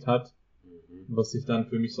gepickt hat, was sich dann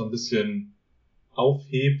für mich so ein bisschen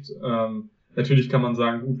aufhebt. Natürlich kann man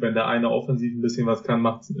sagen, gut, wenn der eine offensiv ein bisschen was kann,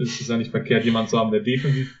 ist es ja nicht verkehrt, jemand zu haben, der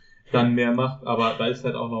defensiv dann mehr macht, aber da ist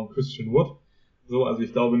halt auch noch ein Christian Wood. So, also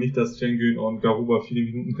ich glaube nicht, dass Sengun und Garuba viele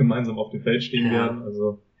Minuten gemeinsam auf dem Feld stehen werden.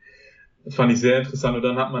 Also das fand ich sehr interessant. Und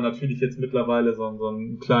dann hat man natürlich jetzt mittlerweile so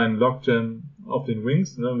einen kleinen Logjam auf den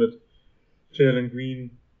Wings, ne, mit Jalen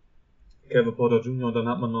Green, Kevin Porter Jr. und dann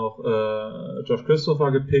hat man noch Josh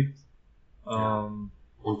Christopher gepickt. Und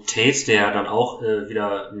Tate, der dann auch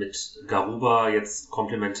wieder mit Garuba jetzt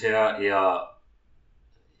komplementär eher,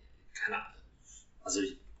 keine Ahnung, also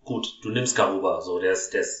gut, du nimmst Garuba, so, der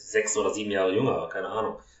ist 6 oder 7 Jahre jünger, keine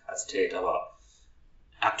Ahnung, als Tate, aber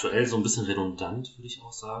aktuell so ein bisschen redundant, würde ich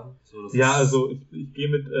auch sagen. So, das Ja, ist, also ich gehe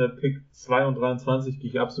mit Pick 2 und 23 gehe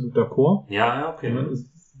ich absolut d'accord. ja, okay.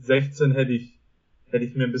 16 hätte ich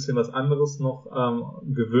mir ein bisschen was anderes noch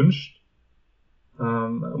gewünscht.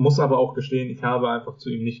 Muss aber auch gestehen, ich habe einfach zu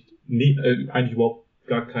ihm eigentlich überhaupt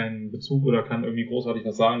gar keinen Bezug oder kann irgendwie großartig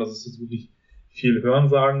was sagen. Das ist jetzt wirklich viel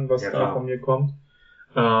Hörensagen, was Ja, da klar. von mir kommt.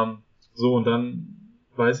 So, und dann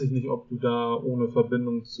weiß ich nicht, ob du da ohne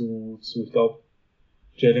Verbindung zu ich glaube,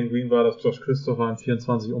 Jalen Green war, dass Josh Christopher an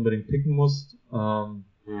 24 unbedingt picken musst. Und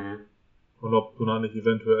ob du da nicht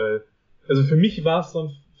eventuell... Also für mich war es so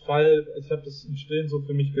ein Fall, ich habe das im Stillen so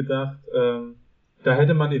für mich gedacht, da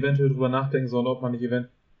hätte man eventuell drüber nachdenken sollen, ob man nicht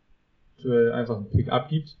eventuell einfach einen Pick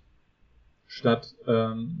abgibt, statt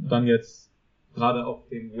dann jetzt gerade auf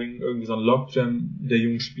dem Wing irgendwie so ein Logjam der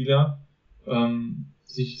jungen Spieler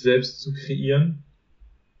sich selbst zu kreieren.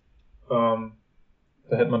 Da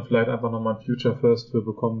hätte man vielleicht einfach nochmal ein Future First für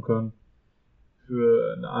bekommen können,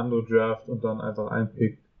 für eine andere Draft und dann einfach einen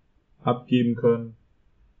Pick abgeben können.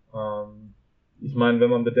 Ich meine, wenn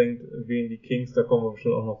man bedenkt, wen die Kings, da kommen wir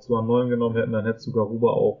bestimmt auch noch zu an 9 genommen hätten, dann hättest du Garuba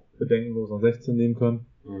auch bedenkenlos an 16 nehmen können.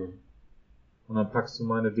 Und dann packst du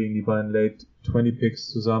meinetwegen die beiden Late 20 Picks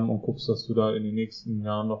zusammen und guckst, dass du da in den nächsten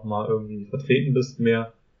Jahren nochmal irgendwie vertreten bist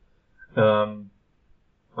mehr.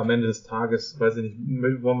 Am Ende des Tages, weiß ich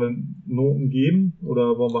nicht, wollen wir Noten geben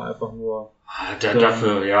oder wollen wir einfach nur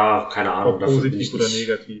dafür, ja, keine Ahnung, dafür bin positiv oder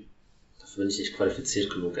negativ? Dafür bin ich nicht qualifiziert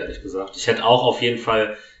genug, ehrlich gesagt. Ich hätte auch auf jeden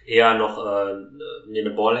Fall eher noch mir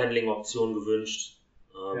eine Ballhandling-Option gewünscht.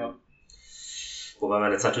 Ja. Wobei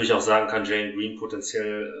man jetzt natürlich auch sagen kann, Jalen Green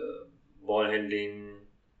potenziell Ballhandling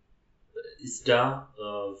ist da,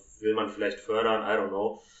 will man vielleicht fördern, I don't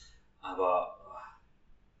know. Aber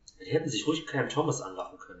die hätten sich ruhig Cam Thomas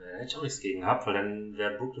anlachen können. Da hätte ich auch nichts gegen gehabt, weil dann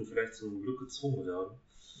wäre Brooklyn vielleicht zum Glück gezwungen worden.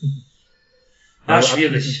 Ja,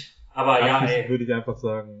 schwierig. Aber ja, ey. Würde ich einfach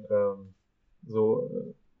sagen,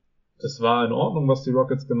 das war in Ordnung, was die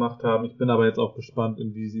Rockets gemacht haben. Ich bin aber jetzt auch gespannt,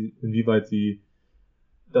 inwieweit sie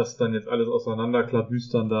das dann jetzt alles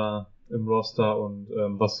auseinanderklabüstern da im Roster und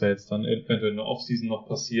was da jetzt dann eventuell in der Offseason noch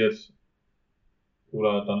passiert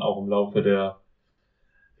oder dann auch im Laufe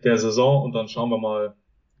der Saison und dann schauen wir mal,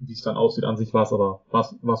 wie es dann aussieht. An sich war es aber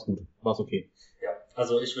war's gut, war's okay. Ja,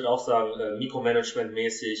 also ich würde auch sagen,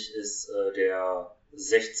 Mikromanagement-mäßig ist der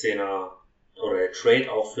 16er oder der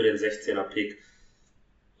Trade auch für den 16er Pick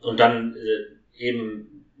und dann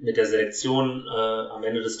eben mit der Selektion am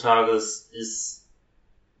Ende des Tages ist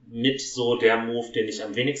mit so der Move, den ich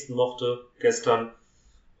am wenigsten mochte gestern.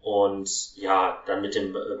 Und ja, dann mit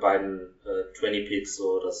den beiden 20 Picks,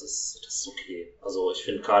 so, das ist okay. Also ich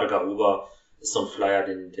finde gerade Garuba ist so ein Flyer,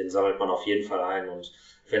 den sammelt man auf jeden Fall ein. Und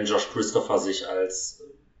wenn Josh Christopher sich als,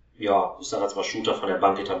 ja, ich sag jetzt mal Shooter von der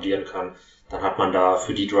Bank etablieren kann, dann hat man da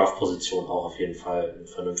für die Draft-Position auch auf jeden Fall einen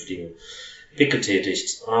vernünftigen Pick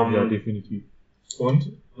getätigt. Ja, definitiv.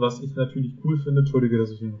 Und was ich natürlich cool finde, entschuldige,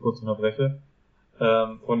 dass ich ihn kurz unterbreche,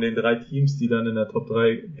 von den 3 Teams, die dann in der Top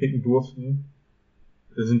 3 picken durften,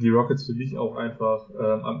 sind die Rockets für mich auch einfach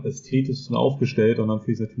am ästhetischsten aufgestellt und dann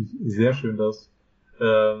finde ich es natürlich sehr schön, dass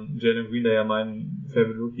Jalen Green, der ja mein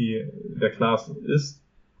Favorite Rookie der Class ist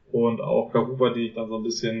und auch Garuba, die ich dann so ein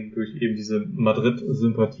bisschen durch eben diese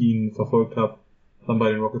Madrid-Sympathien verfolgt habe, dann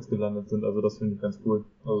bei den Rockets gelandet sind. Also das finde ich ganz cool.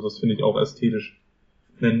 Also das finde ich auch ästhetisch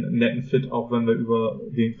einen netten Fit, auch wenn wir über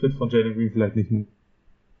den Fit von Jalen Green vielleicht nicht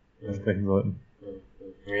sprechen sollten.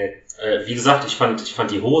 Nee. Wie gesagt, ich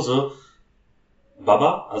fand die Hose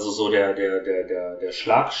Baba, also so der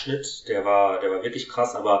Schlagschnitt, der war wirklich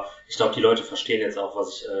krass, aber ich glaube, die Leute verstehen jetzt auch,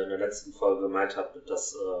 was ich in der letzten Folge gemeint habe,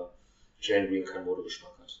 dass Jalen Green keinen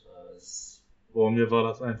Modegeschmack hat. Mir war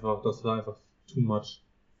das war einfach too much.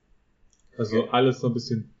 Also alles so ein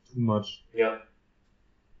bisschen too much. Ja.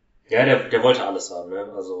 Ja, der wollte alles haben,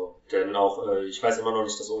 ne? Also, denn auch, ich weiß immer noch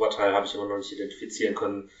nicht, das Oberteil habe ich immer noch nicht identifizieren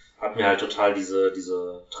können. Hat mir halt total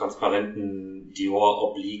diese transparenten Dior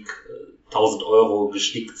Oblique 1000 Euro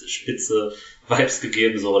gestickt spitze Vibes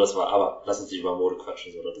gegeben, so, das war, aber lass uns nicht über Mode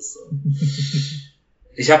quatschen, so, das ist,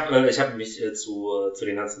 ich habe mich zu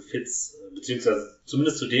den ganzen Fits, beziehungsweise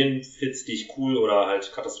zumindest zu den Fits, die ich cool oder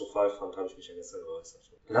halt katastrophal fand, habe ich mich ja gestern geäußert.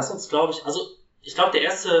 Lass uns, glaube ich, also, ich glaube, der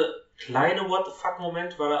erste kleine What the fuck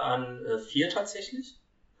Moment war da an 4 tatsächlich.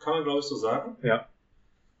 Kann man, glaube ich, so sagen. Ja.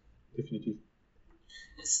 Definitiv.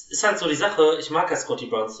 Es ist halt so die Sache, ich mag ja Scotty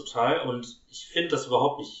Barnes total und ich finde das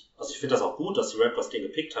überhaupt nicht, also ich finde das auch gut, dass die Raptors den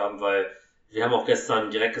gepickt haben, weil wir haben auch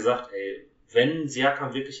gestern direkt gesagt, ey, wenn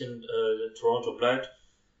Siakam wirklich in Toronto bleibt,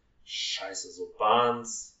 scheiße, so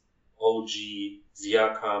Barnes, OG,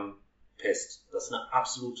 Siakam, Pest. Das ist eine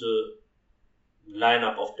absolute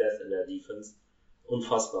Line-Up of Death in der Defense.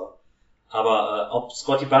 Unfassbar. Aber ob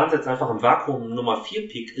Scottie Barnes jetzt einfach im Vakuum Nummer 4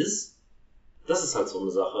 Pick ist, das ist halt so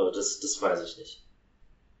eine Sache, das weiß ich nicht.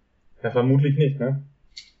 Ja, vermutlich nicht, ne?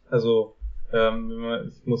 Also,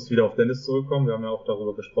 ich muss wieder auf Dennis zurückkommen, wir haben ja auch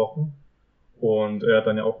darüber gesprochen. Und er hat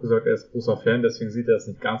dann ja auch gesagt, er ist großer Fan, deswegen sieht er es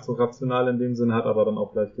nicht ganz so rational in dem Sinne, hat aber dann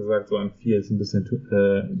auch gleich gesagt, so ein 4 ist ein bisschen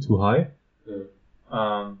too high. Mhm.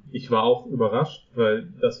 Ich war auch überrascht, weil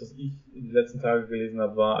das, was ich in den letzten Tagen gelesen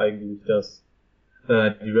habe, war eigentlich, dass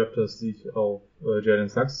die Raptors sich auf Jalen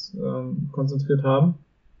Suggs konzentriert haben.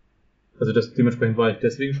 Also dementsprechend war ich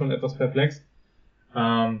deswegen schon etwas perplex.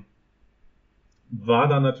 War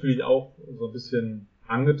dann natürlich auch so ein bisschen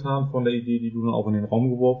angetan von der Idee, die du dann auch in den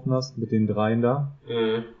Raum geworfen hast, mit den dreien da.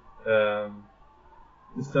 Mhm.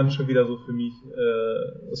 Ist dann schon wieder so für mich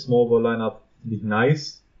Small Ball Lineup nicht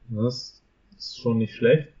nice. Das ist schon nicht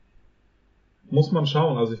schlecht. Muss man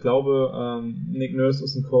schauen. Also ich glaube, Nick Nurse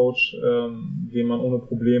ist ein Coach, dem man ohne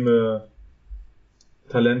Probleme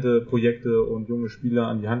Talente, Projekte und junge Spieler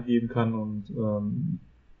an die Hand geben kann und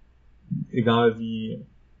egal wie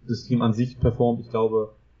das Team an sich performt, ich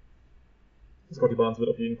glaube, Scottie Barnes wird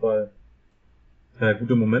auf jeden Fall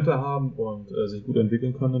gute Momente haben und sich gut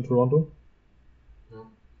entwickeln können in Toronto. Ja.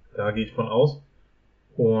 Da gehe ich von aus.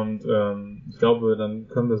 Und ich glaube, dann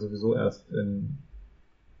können wir sowieso erst in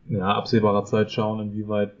absehbarer Zeit schauen,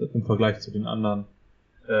 inwieweit im Vergleich zu den anderen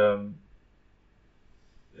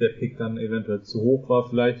der Pick dann eventuell zu hoch war.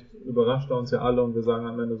 Vielleicht überrascht er uns ja alle und wir sagen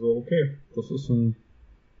am Ende so, okay, das ist ein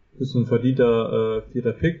verdienter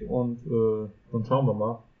 4. Pick und dann schauen wir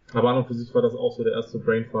mal. Aber an und für sich war das auch so der erste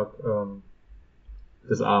Brainfuck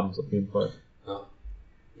des Abends auf jeden Fall. Ja.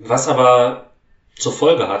 Was aber zur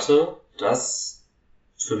Folge hatte, dass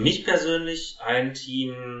für mich persönlich ein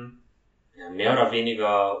Team mehr oder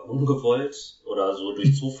weniger ungewollt oder so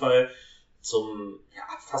durch Zufall zum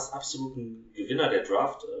fast absoluten Gewinner der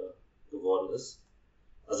Draft geworden ist.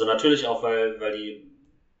 Also natürlich auch, weil die,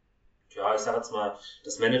 ich sag jetzt mal,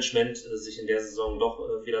 das Management sich in der Saison doch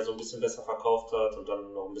wieder so ein bisschen besser verkauft hat und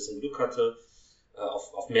dann noch ein bisschen Glück hatte.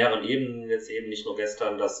 Auf mehreren Ebenen, jetzt eben nicht nur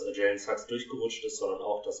gestern, dass Jalen Suggs durchgerutscht ist, sondern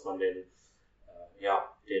auch, dass man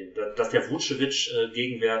dass der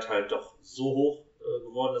Vucevic-Gegenwert halt doch so hoch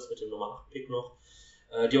geworden ist mit dem Nummer 8 Pick noch.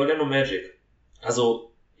 Die Orlando Magic.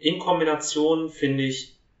 Also in Kombination finde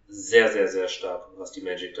ich sehr, sehr, sehr stark, was die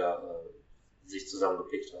Magic da sich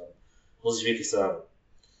zusammengepickt haben. Muss ich wirklich sagen.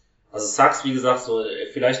 Also Suggs, wie gesagt, so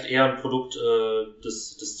vielleicht eher ein Produkt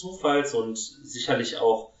des Zufalls und sicherlich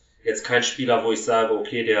auch jetzt kein Spieler, wo ich sage,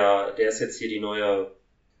 okay, der ist jetzt hier die neue,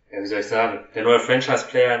 wie soll ich sagen, der neue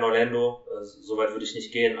Franchise-Player in Orlando. Soweit würde ich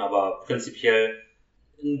nicht gehen, aber prinzipiell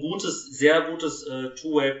ein sehr gutes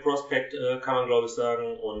Two-Way-Prospect, kann man glaube ich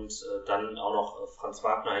sagen, und dann auch noch Franz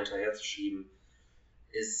Wagner hinterher zu schieben,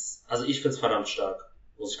 also ich finde es verdammt stark,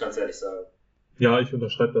 muss ich ganz ehrlich sagen. Ja, ich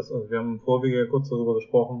unterschreibe das. Also wir haben im Vorwege ja kurz darüber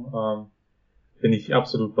gesprochen, bin ich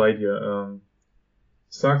absolut bei dir.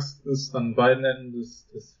 Suggs ist an beiden Enden des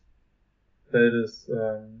Feldes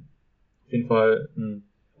auf jeden Fall ein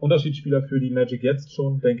Unterschiedsspieler für die Magic jetzt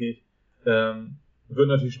schon, denke ich. Wird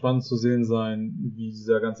natürlich spannend zu sehen sein, wie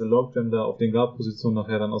dieser ganze Logjam da auf den Guard-Positionen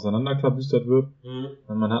nachher dann auseinanderklabüstert wird. Mhm.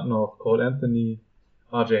 Man hat noch Cole Anthony,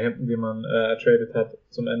 RJ Hampton, den man ertradet hat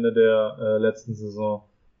zum Ende der letzten Saison.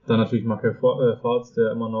 Dann natürlich Markel Fultz,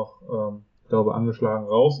 der immer noch, glaube angeschlagen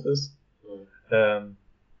raus ist. Mhm.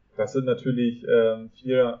 Das sind natürlich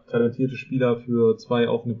 4 talentierte Spieler für 2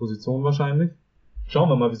 offene Positionen wahrscheinlich. Schauen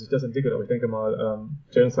wir mal, wie sich das entwickelt, aber ich denke mal,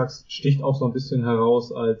 Jalen Suggs sticht auch so ein bisschen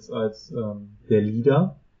heraus als der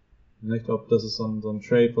Leader. Ich glaube, das ist so ein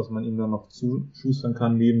Trade, was man ihm dann noch zuschustern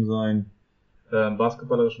kann, neben seinen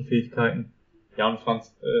basketballerischen Fähigkeiten. Ja, und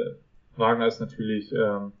Franz Wagner ist natürlich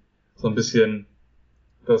so ein bisschen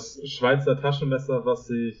das Schweizer Taschenmesser, was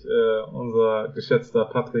sich unser geschätzter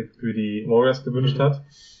Patrick für die Warriors gewünscht hat.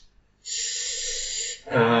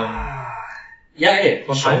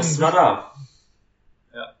 Von Chance war da.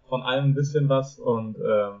 Ja, von allem ein bisschen was und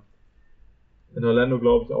in Orlando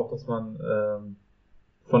glaube ich auch, dass man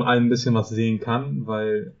von allem ein bisschen was sehen kann,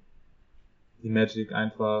 weil die Magic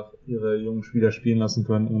einfach ihre jungen Spieler spielen lassen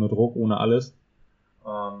können, ohne Druck, ohne alles.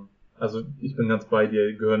 Also ich bin ganz bei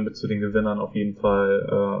dir, gehören mit zu den Gewinnern auf jeden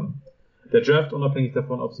Fall. Der Draft, unabhängig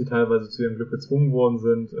davon, ob sie teilweise zu ihrem Glück gezwungen worden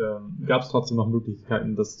sind, gab es trotzdem noch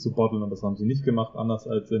Möglichkeiten, das zu botteln und das haben sie nicht gemacht, anders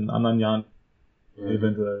als in anderen Jahren. Mhm.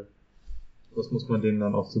 Eventuell. Das muss man denen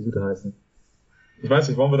dann auch zugute heißen. Ich weiß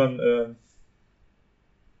nicht, wollen wir dann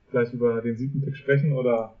gleich über den 7. Pick sprechen,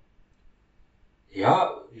 oder?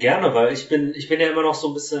 Ja, gerne, weil ich bin ja immer noch so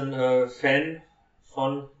ein bisschen Fan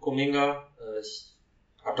von Kuminga. Ich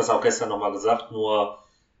habe das auch gestern nochmal gesagt, nur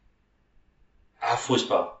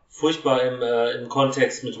Furchtbar. Furchtbar im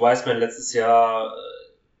Kontext mit Wiseman letztes Jahr.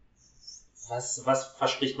 Was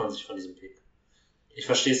verspricht man sich von diesem Pick? Ich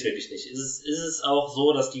verstehe es wirklich nicht. Ist es auch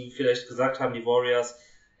so, dass die vielleicht gesagt haben, die Warriors,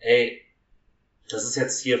 ey, das ist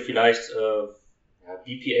jetzt hier vielleicht,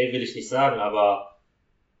 BPA will ich nicht sagen, aber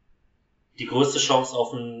die größte Chance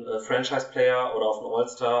auf einen Franchise-Player oder auf einen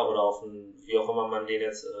All-Star oder auf einen, wie auch immer man den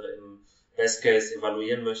jetzt im Best Case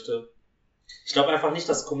evaluieren möchte. Ich glaube einfach nicht,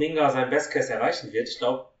 dass Kuminga seinen Best Case erreichen wird. Ich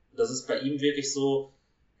glaube, das ist bei ihm wirklich so.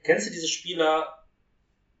 Kennst du diese Spieler,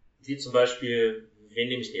 wie zum Beispiel, wen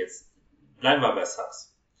nehme ich denn jetzt? Bleiben wir bei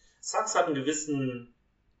Suggs. Suggs hat so ein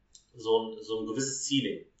gewisses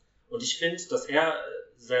Ceiling. Und ich finde, dass er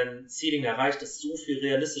sein Ceiling erreicht, ist so viel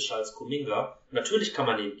realistischer als Kuminga. Natürlich kann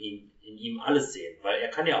man in ihm alles sehen, weil er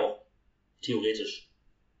kann ja auch theoretisch,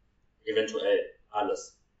 eventuell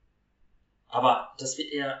alles. Aber das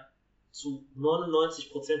wird er zu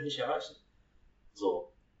 99% nicht erreichen.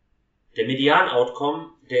 So. Der Median-Outcome,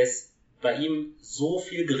 der ist bei ihm so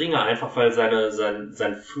viel geringer, einfach weil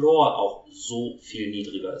sein Floor auch so viel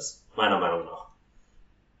niedriger ist. Meiner Meinung nach.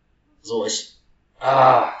 So,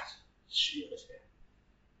 schwierig, ey.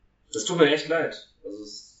 Das tut mir echt leid. Also,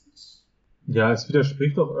 ja, es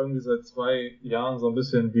widerspricht doch irgendwie seit 2 Jahren so ein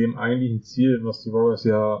bisschen dem eigentlichen Ziel, was die Warriors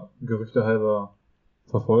ja gerüchtehalber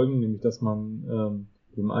verfolgen, nämlich dass man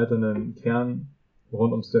dem alternden Kern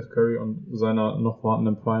rund um Steph Curry und seiner noch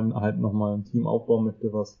vorhandenen Prime halt nochmal ein Team aufbauen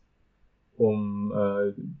möchte, was um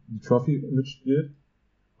die Trophy mitspielt.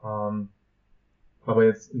 Aber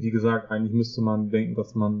jetzt, wie gesagt, eigentlich müsste man denken,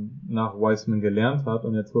 dass man nach Wiseman gelernt hat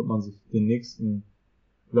und jetzt holt man sich den nächsten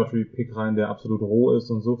Lottery-Pick rein, der absolut roh ist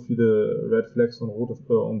und so viele Red Flags und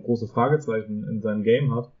und große Fragezeichen in seinem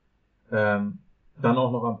Game hat. Dann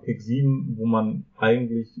auch noch am Pick 7, wo man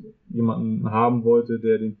eigentlich jemanden haben wollte,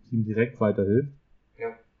 der dem Team direkt weiterhilft.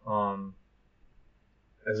 Ja.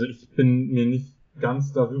 Also ich bin mir nicht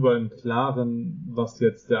ganz darüber im Klaren, was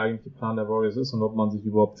jetzt der eigentliche Plan der Warriors ist und ob man sich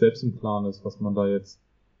überhaupt selbst im Klaren ist, was man da jetzt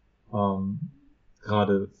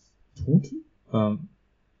gerade tut.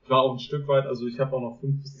 Ich war auch ein Stück weit, also ich habe auch noch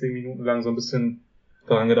 5 bis 10 Minuten lang so ein bisschen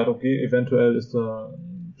daran gedacht, okay, eventuell ist da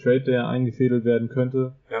ein Trade, der eingefädelt werden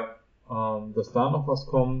könnte. Ja. Dass da noch was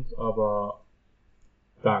kommt, aber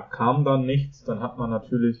da kam dann nichts. Dann hat man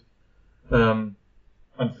natürlich an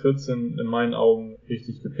 14 in meinen Augen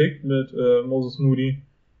richtig gepickt mit Moses Moody,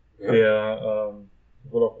 ja, der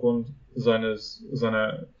wohl aufgrund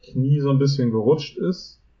seiner Knie so ein bisschen gerutscht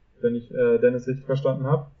ist, wenn ich Dennis richtig verstanden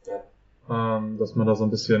habe. Ja. Dass man da so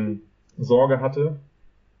ein bisschen Sorge hatte.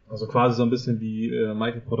 Also quasi so ein bisschen wie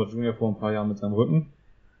Michael Porter Jr. vor ein paar Jahren mit seinem Rücken.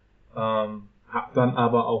 Hab dann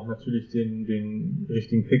aber auch natürlich den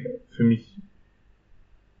richtigen Pick für mich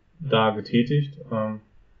da getätigt.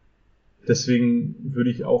 Deswegen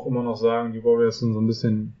würde ich auch immer noch sagen, die Warriors sind so ein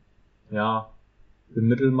bisschen, ja, im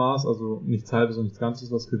Mittelmaß, also nichts Halbes und nichts Ganzes,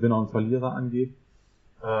 was Gewinner und Verlierer angeht.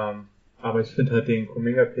 Aber ich finde halt den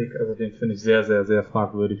Kuminga-Pick, also den finde ich sehr, sehr, sehr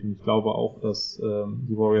fragwürdig und ich glaube auch, dass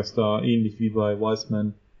die Warriors da ähnlich wie bei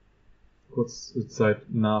Wiseman kurze Zeit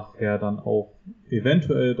nachher dann auch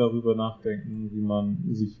eventuell darüber nachdenken, wie man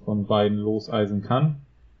sich von beiden loseisen kann.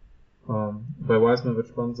 Bei Wiseman wird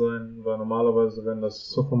spannend sein, weil normalerweise, wenn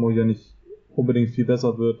das Sophomore ja nicht unbedingt viel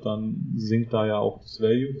besser wird, dann sinkt da ja auch das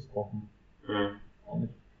Value. Das brauchen wir auch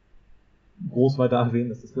nicht groß weiter erwähnen.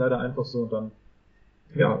 Das ist leider einfach so. Und dann,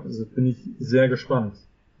 ja, also bin ich sehr gespannt,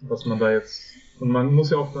 was man da jetzt... Und man muss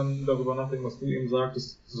ja auch dann darüber nachdenken, was du eben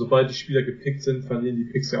sagtest, sobald die Spieler gepickt sind, verlieren die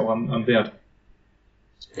Picks ja auch an Wert.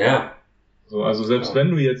 Ja. So, also selbst wenn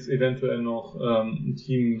du jetzt eventuell noch ein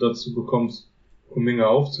Team dazu bekommst, Kuminga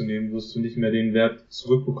aufzunehmen, wirst du nicht mehr den Wert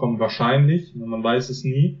zurückbekommen, wahrscheinlich, man weiß es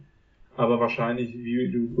nie, aber wahrscheinlich,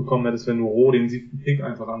 wie du bekommen hättest, wenn du roh den 7. Pick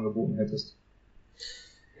einfach angeboten hättest.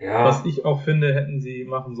 Ja. Was ich auch finde, hätten sie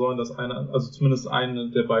machen sollen, dass also zumindest eine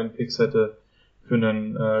der beiden Picks hätte für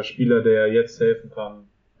einen Spieler, der jetzt helfen kann,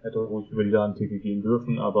 hätte ruhig über die Ladentheke gehen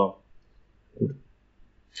dürfen, aber gut.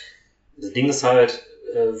 Das Ding ist halt,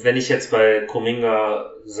 wenn ich jetzt bei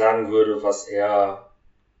Kuminga sagen würde, was er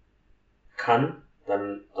kann,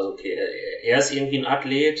 dann, also okay, er ist irgendwie ein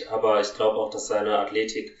Athlet, aber ich glaube auch, dass seine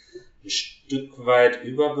Athletik ein Stück weit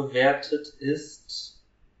überbewertet ist.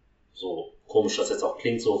 So komisch das jetzt auch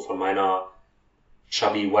klingt, so von meiner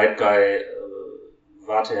chubby White Guy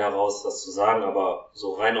Warte heraus, das zu sagen, aber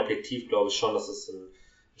so rein objektiv glaube ich schon, dass es ein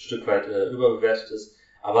Stück weit überbewertet ist.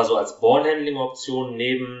 Aber so als Ballhandling-Option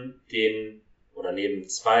neben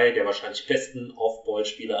 2 der wahrscheinlich besten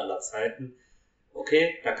Off-Ball-Spieler aller Zeiten,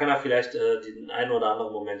 okay, da kann er vielleicht den einen oder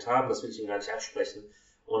anderen Moment haben, das will ich ihm gar nicht absprechen.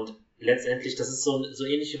 Und letztendlich, das ist so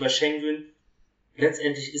ähnlich wie bei Şengün,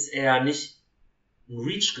 letztendlich ist er ja nicht ein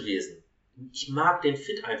Reach gewesen. Ich mag den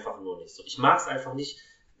Fit einfach nur nicht so. Ich mag es einfach nicht,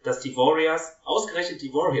 dass die Warriors, ausgerechnet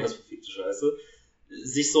die Warriors, verfickte Scheiße,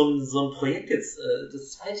 sich so ein Projekt jetzt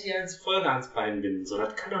das zweite Jahr in Folge ans Bein binden. So,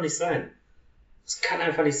 das kann doch nicht sein. Das kann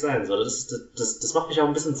einfach nicht sein. So, das macht mich auch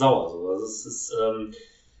ein bisschen sauer. So. Also es ist,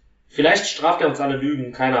 vielleicht straft er uns alle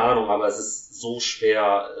Lügen, keine Ahnung, aber es ist so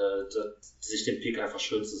schwer, sich den Pick einfach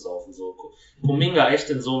schön zu saufen. So, Kuminga echt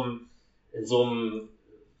in so einem,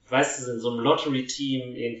 weißt du, in so einem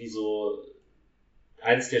Lottery-Team irgendwie so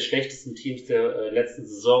eines der schlechtesten Teams der letzten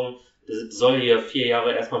Saison, soll hier 4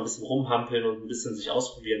 Jahre erstmal ein bisschen rumhampeln und ein bisschen sich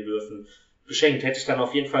ausprobieren dürfen. Geschenkt hätte ich dann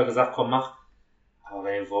auf jeden Fall gesagt, komm, mach. Aber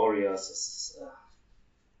bei den Warriors ist es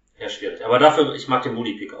eher schwierig. Aber dafür, ich mag den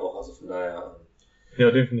Moody-Pick auch, also von daher. Ja,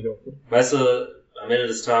 den finde ich auch gut. Weißt du, am Ende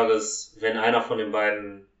des Tages, wenn einer von den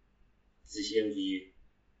beiden sich irgendwie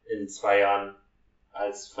in 2 Jahren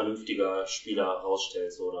als vernünftiger Spieler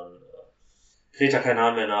rausstellt, so, dann kriegt er keinen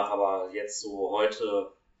Namen mehr nach, aber jetzt so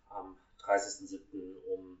heute am 30.07.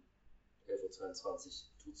 um 11.22 Uhr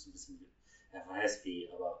tut's ein bisschen, ja, weiß wie,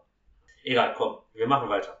 aber egal, komm, wir machen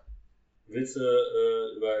weiter. Willst du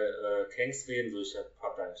über Kangs reden? So, ich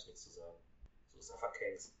hab da eigentlich nichts zu sagen. So, ist einfach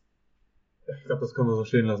Kangs. Ich glaube, das können wir so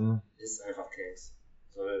stehen lassen, ne? Ist einfach Kangs.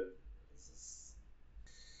 Es ist...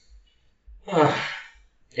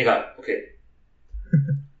 egal, okay.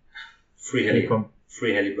 Free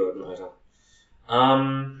Halliburton, Alter.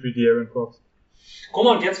 Free De'Aaron Fox. Guck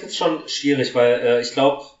mal, und jetzt wird's schon schwierig, weil ich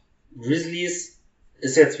glaube, Grizzlies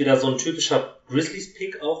ist jetzt wieder so ein typischer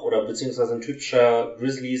Grizzlies-Pick auch, oder beziehungsweise ein typischer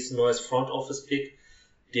Grizzlies neues Front-Office-Pick.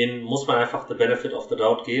 Den muss man einfach the benefit of the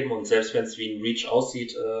doubt geben, und selbst wenn es wie ein Reach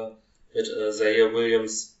aussieht mit Zaire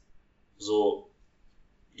Williams, so,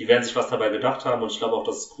 die werden sich was dabei gedacht haben, und ich glaube auch,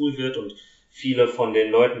 dass es cool wird, und viele von den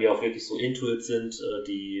Leuten, die auch wirklich so into it sind,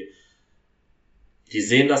 die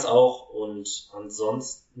sehen das auch, und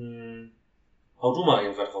ansonsten hau du mal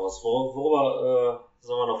irgendwas raus. Worüber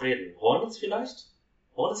sollen wir noch reden? Hornets vielleicht?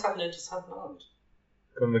 Hornets hatten einen interessanten Abend.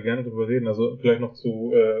 Können wir gerne drüber reden. Also vielleicht noch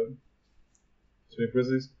zu den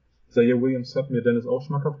Grizzlies. Zaire Williams hat mir Dennis auch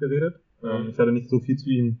schmackhaft geredet. Ich hatte nicht so viel zu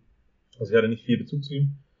ihm, also ich hatte nicht viel Bezug zu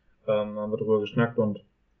ihm. Haben wir drüber geschnackt, und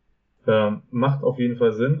macht auf jeden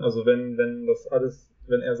Fall Sinn. Also wenn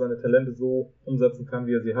er seine Talente so umsetzen kann,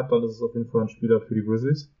 wie er sie hat, dann ist es auf jeden Fall ein Spieler für die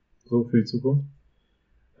Grizzlies. So für die Zukunft.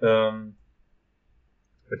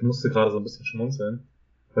 Ich musste gerade so ein bisschen schmunzeln,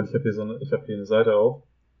 weil ich habe hier eine Seite auf.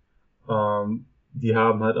 Die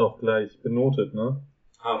haben halt auch gleich benotet, ne?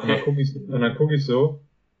 Okay. Und dann gucke ich so,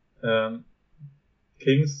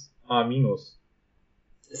 Kings A-.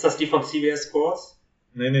 Ist das die von CBS Sports?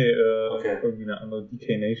 Nee, okay. Irgendwie eine andere,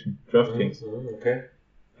 DK Nation, DraftKings. Okay.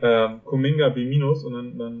 Kuminga B-,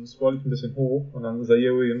 und dann scroll ich ein bisschen hoch, und dann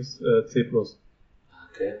Zaire Williams C+.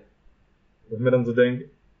 Okay. Wo ich mir dann so denke,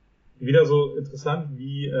 wieder so interessant,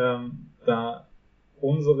 wie da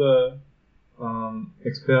unsere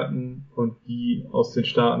Experten und die aus den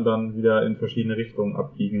Staaten dann wieder in verschiedene Richtungen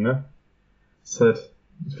abbiegen, ne? Das ist halt,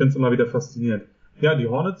 ich finde es immer wieder faszinierend. Ja, die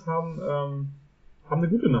Hornets haben eine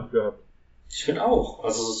gute Nacht gehabt. Ich finde auch.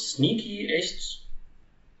 Also sneaky, echt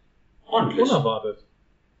ordentlich. Unerwartet.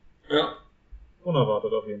 Ja.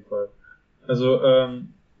 Unerwartet auf jeden Fall. Also,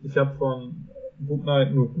 ich habe von Book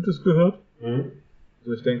Knight nur Gutes gehört. Mhm.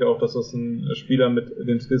 Also ich denke auch, dass das ein Spieler mit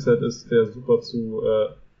dem Skillset ist, der super zu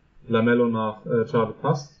LaMelo nach Charlotte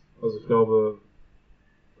passt. Also ich glaube,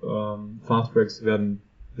 Fastbreaks werden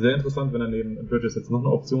sehr interessant, wenn er neben Bridges jetzt noch eine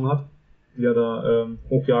Option hat, die er da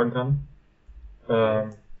hochjagen kann.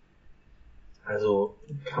 Also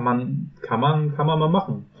kann man mal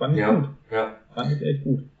machen. Fand ich gut. Ja. Fand ich echt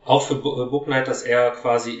gut. Auch für Book Knight, dass er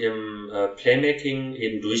quasi im Playmaking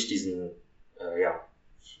eben durch diesen,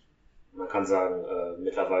 man kann sagen,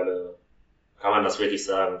 mittlerweile kann man das wirklich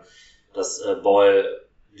sagen, dass Ball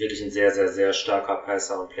wirklich ein sehr, sehr, sehr starker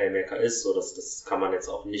Passer und Playmaker ist, so dass das kann man jetzt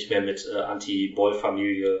auch nicht mehr mit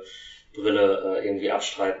Anti-Ball-Familie Brille irgendwie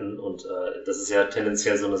abstreiten, und das ist ja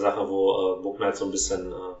tendenziell so eine Sache, wo Book Knight so ein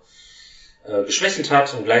bisschen geschwächelt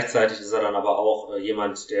hat, und gleichzeitig ist er dann aber auch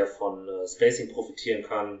jemand, der von Spacing profitieren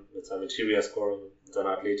kann mit seinem Interior Scoring, mit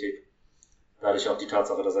seiner Athletik. Dadurch auch die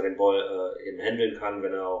Tatsache, dass er den Ball eben handeln kann,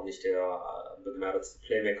 wenn er auch nicht der begnadetste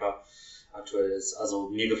Playmaker aktuell ist. Also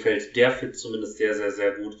mir gefällt der Fit zumindest sehr, sehr,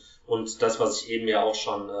 sehr gut. Und das, was ich eben ja auch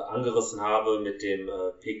schon angerissen habe mit dem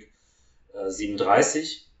Pick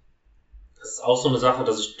 37, das ist auch so eine Sache,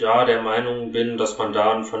 dass ich da der Meinung bin, dass man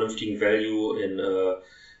da einen vernünftigen Value in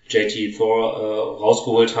JT Thor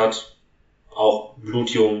rausgeholt hat. Auch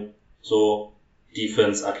blutjung, so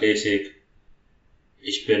Defense, Athletik.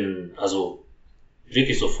 Ich bin, also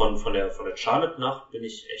wirklich so von der Charlotte-Nacht bin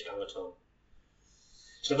ich echt angetan.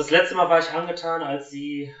 Ich glaube, das letzte Mal war ich angetan, als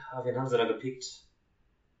wen haben sie da gepickt?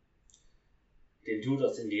 Den Dude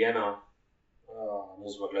aus Indiana.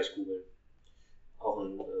 Muss man gleich googeln. Auch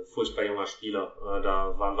ein furchtbar junger Spieler.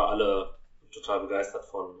 Da waren wir alle total begeistert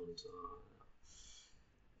von und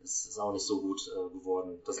es ist auch nicht so gut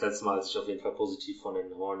geworden. Das letzte Mal, als ich auf jeden Fall positiv von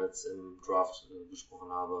den Hornets im Draft gesprochen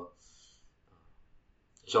habe.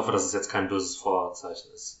 Ich hoffe, dass es jetzt kein böses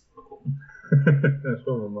Vorzeichen ist. Mal gucken. Ja,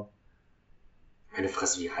 schauen wir mal. Meine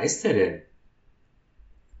Fresse, wie heißt der denn?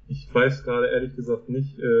 Ich weiß gerade ehrlich gesagt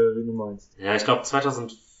nicht, wen du meinst. Ja, ich glaube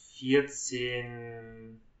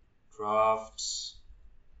 2014 Draft.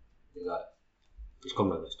 Egal. Ich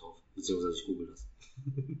komme da gleich drauf. Beziehungsweise ich google das.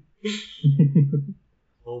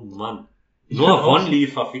 Oh Mann. Noah Vonleh,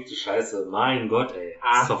 verfickte Scheiße. Mein Gott, ey.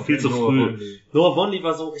 Das ist doch viel zu früh. Noah Vonleh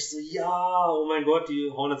war so, ich so, ja, oh mein Gott,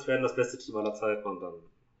 die Hornets werden das beste Team aller Zeiten und dann.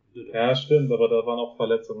 Ja, stimmt, aber da waren auch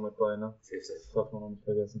Verletzungen mit bei, ne? Safe. Das darf man noch nicht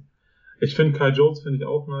vergessen. Ich finde Kai Jones finde ich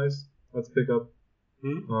auch nice als Pickup.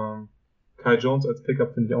 Kai Jones als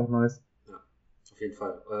Pickup finde ich auch nice. Ja, auf jeden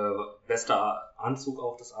Fall. Bester Anzug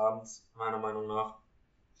auch des Abends, meiner Meinung nach.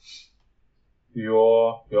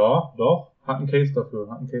 Ja, doch. Hat einen Case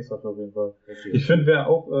dafür auf jeden Fall. Ich finde, wer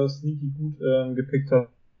auch sneaky gut gepickt hat,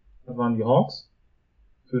 waren die Hawks.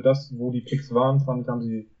 Für das, wo die Picks waren, fand ich, haben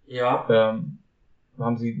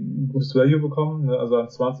sie ein gutes Value bekommen, ne? Also an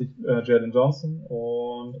 20 Jalen Johnson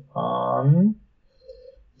und an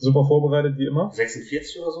super vorbereitet wie immer.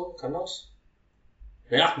 46 oder so, kann das?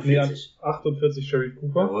 Ne, 48. 48 Sharif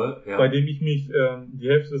Cooper, Jawohl, ja. Bei dem ich mich die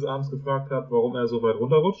Hälfte des Abends gefragt habe, warum er so weit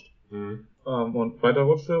runterrutscht. Und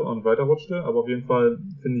weiterrutschte, aber auf jeden Fall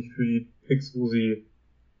finde ich für die Picks, wo sie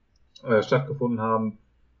stattgefunden haben,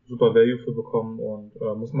 super Value für bekommen und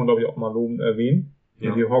muss man glaube ich auch mal lobend erwähnen.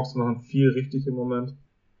 Ja. Die Hawks machen viel richtig im Moment.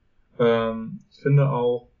 Ich finde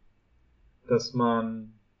auch, dass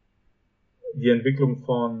man die Entwicklung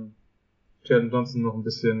von Jalen Johnson noch ein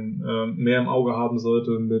bisschen mehr im Auge haben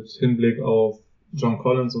sollte mit Hinblick auf John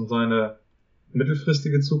Collins und seine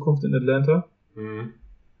mittelfristige Zukunft in Atlanta.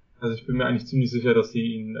 Also ich bin mir eigentlich ziemlich sicher, dass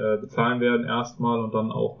sie ihn bezahlen werden erstmal und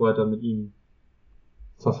dann auch weiter mit ihm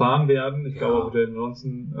verfahren werden. Ich glaube aber Jalen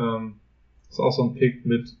Johnson ist auch so ein Pick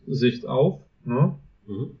mit Sicht auf, ne?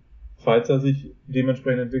 Falls er sich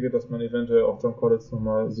dementsprechend entwickelt, dass man eventuell auch John Collins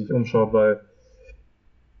nochmal sich umschaut, weil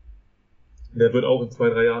der wird auch in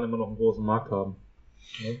 2-3 Jahren immer noch einen großen Markt haben.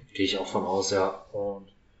 Ne? Gehe ich auch von aus, ja.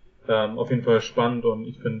 Und auf jeden Fall spannend und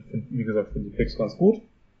ich finde wie gesagt, die Picks ganz gut.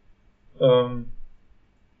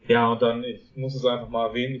 Ja, und dann, ich muss es einfach mal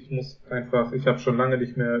erwähnen, ich habe schon lange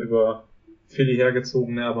nicht mehr über Philly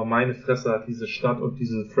hergezogen, ne, aber meine Fresse hat diese Stadt und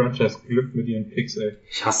diese Franchise Glück mit ihren Picks, ey.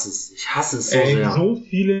 Ich hasse es so sehr. So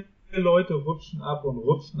viele Leute rutschen ab und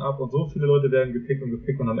so viele Leute werden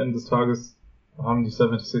gepickt und am Ende des Tages haben die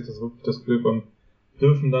 76ers wirklich das Glück und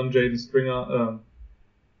dürfen dann Jaden Springer,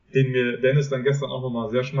 den mir Dennis dann gestern auch nochmal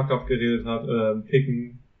sehr schmackhaft geredet hat,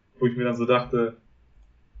 picken, wo ich mir dann so dachte,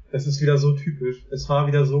 es ist wieder so typisch, es war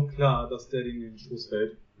wieder so klar, dass der Ding in den Schuss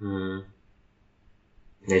fällt.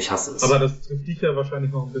 Nee, ich hasse es. Aber das trifft dich ja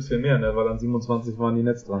wahrscheinlich noch ein bisschen mehr, ne, weil an 27 waren die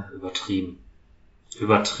Nets dran. Übertrieben,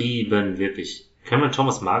 wirklich. Cameron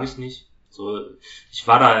Thomas mag ich nicht. So, ich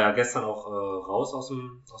war da ja gestern auch raus aus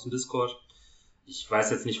dem Discord. Ich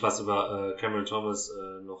weiß jetzt nicht, was über Cameron Thomas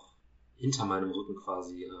noch hinter meinem Rücken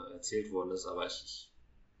quasi erzählt worden ist, aber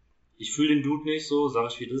ich fühle den Dude nicht so,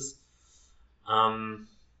 sag ich wie das.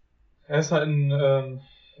 Er ist halt ein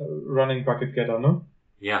Running Bucket Getter, ne?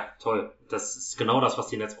 Ja, toll. Das ist genau das, was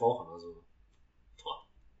die Nets brauchen. Also toll.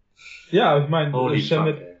 Ja, ich meine,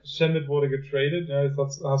 Shamet wurde getradet, ja, jetzt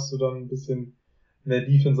hast du dann ein bisschen mehr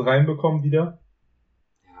Defense reinbekommen wieder.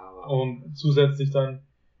 Ja, aber und zusätzlich dann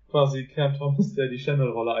quasi Cam Thomas, der die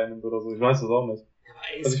Channel-Rolle einnimmt oder so. Ich weiß es auch nicht. Ja, aber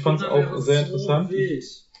also ich fand es auch sehr interessant. So wild.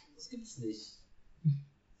 Das gibt's nicht.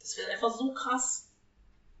 Das wäre einfach so krass.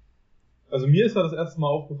 Also mir ist das erste Mal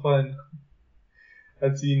aufgefallen,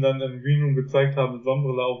 als sie ihn dann im Green Room gezeigt haben mit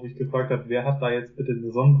Sonnenbrille auf, wo ich gefragt habe, wer hat da jetzt bitte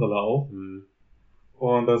eine Sonnenbrille auf?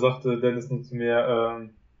 Und da sagte Dennis nur zu mir,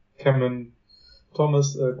 Cameron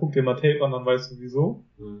Thomas, guck dir mal Tape an, dann weißt du wieso.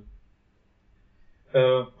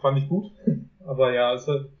 Fand ich gut. Aber ja, es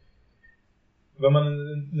hat, wenn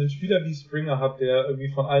man einen Spieler wie Springer hat, der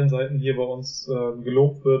irgendwie von allen Seiten hier bei uns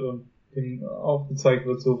gelobt wird und dem aufgezeigt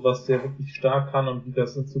wird, so was der wirklich stark kann und wie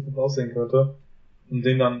das in Zukunft aussehen könnte, um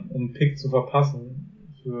den dann um Pick zu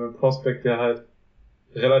verpassen für einen Prospect, der halt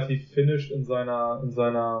relativ finished in seinem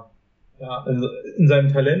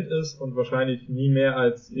Talent ist und wahrscheinlich nie mehr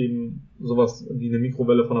als eben sowas wie eine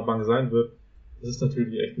Mikrowelle von der Bank sein wird, das ist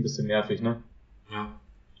natürlich echt ein bisschen nervig, ne? Ja.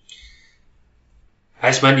 Ja,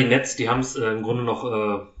 ich meine, die Nets, die haben es im Grunde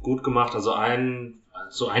noch gut gemacht. Also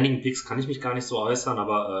zu einigen Picks kann ich mich gar nicht so äußern,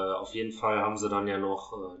 aber auf jeden Fall haben sie dann ja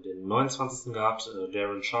noch den 29. gehabt,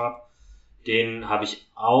 Darren Sharp. Den habe ich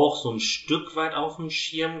auch so ein Stück weit auf dem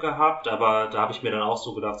Schirm gehabt, aber da habe ich mir dann auch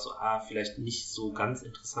so gedacht, so, vielleicht nicht so ganz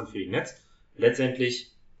interessant für die Nets.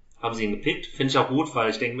 Letztendlich haben sie ihn gepickt, finde ich auch gut, weil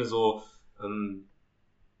ich denke mir so, wenn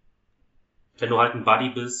du halt ein Buddy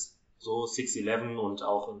bist, so 6'11 und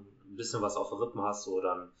auch ein bisschen was auf den Rippen hast, so,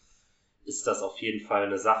 dann ist das auf jeden Fall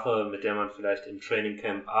eine Sache, mit der man vielleicht im Training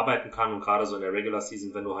Camp arbeiten kann und gerade so in der Regular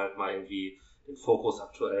Season, wenn du halt mal irgendwie den Fokus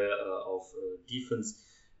aktuell auf Defense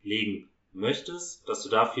legen möchtest, dass du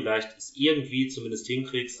da vielleicht es irgendwie zumindest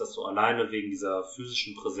hinkriegst, dass du alleine wegen dieser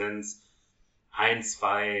physischen Präsenz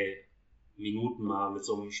 1-2 Minuten mal mit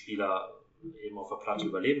so einem Spieler eben auf der Platte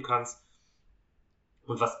überleben kannst.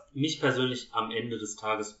 Und was mich persönlich am Ende des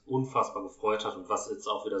Tages unfassbar gefreut hat und was jetzt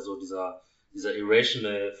auch wieder so dieser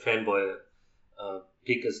irrational Fanboy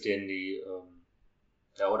Pick ist, den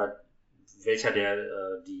oder welcher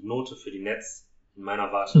die Note für die Nets in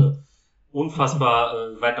meiner Warte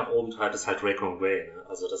unfassbar weit nach oben treibt, ist halt Raycon Gray. Ne?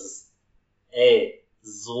 Also das ist,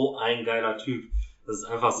 so ein geiler Typ. Das ist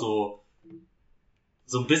einfach so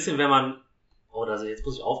ein bisschen, wenn man, also jetzt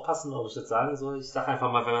muss ich aufpassen, ob ich das sagen soll. Ich sag einfach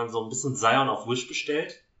mal, wenn man so ein bisschen Zion auf Wish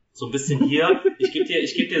bestellt, so ein bisschen hier, ich geb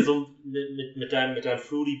dir so mit deinem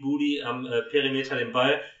Fruity Booty am Perimeter den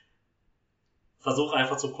Ball, versuch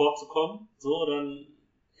einfach zum Korb zu kommen, so, dann,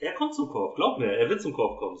 er kommt zum Korb, glaub mir, er wird zum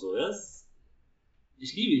Korb kommen, so,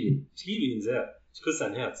 ich liebe ihn sehr. Ich küsse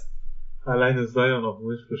sein Herz. Alleine Zion auf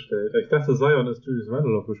Wish bestellt. Ich dachte, Zion ist Julius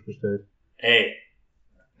Randle auf Wish bestellt. Ey.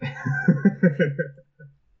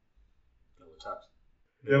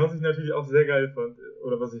 Ja, was ich natürlich auch sehr geil fand,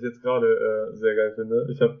 oder was ich jetzt gerade sehr geil finde,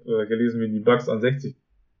 ich habe gelesen, wie die Bucks an 60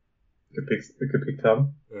 gepickt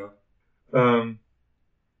haben. Ja.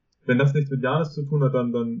 Wenn das nichts mit Giannis zu tun hat,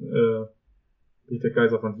 dann bin ich der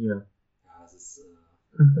Kaiser von China. Ja, das ist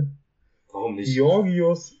warum nicht?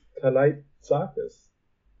 Georgios Kalaitzakis.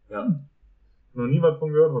 Ja. Noch nie was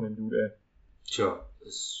von gehört von dem Dude, ey. Tja,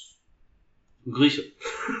 ist ein Grieche.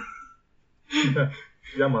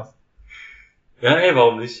 Jammerst. Ja, ey,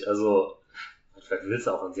 warum nicht? Also, vielleicht willst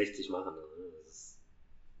du auch an 60 machen. Ne? Das ist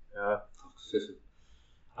ja. Pfiffen.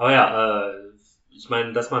 Aber ja, ich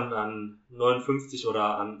meine, dass man an 59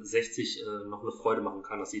 oder an 60 noch eine Freude machen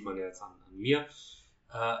kann, das sieht man ja jetzt an mir.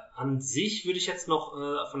 An sich würde ich jetzt noch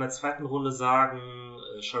von der zweiten Runde sagen,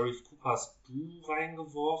 Sharif Cooper hast du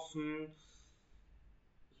reingeworfen.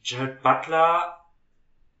 Jared Butler,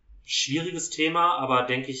 schwieriges Thema, aber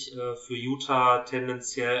denke ich für Utah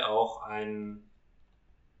tendenziell auch ein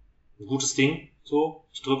gutes Ding. So,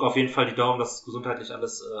 ich drücke auf jeden Fall die Daumen, dass gesundheitlich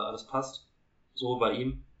alles passt. So bei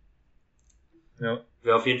ihm. Ja.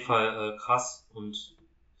 Wäre auf jeden Fall krass. Und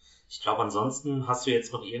ich glaube, ansonsten hast du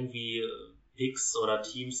jetzt noch irgendwie Picks oder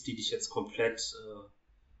Teams, die dich jetzt komplett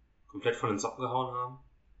von den Socken gehauen haben?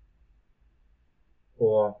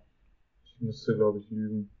 Boah, ich müsste, glaube ich,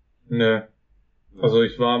 lügen. Ne. Also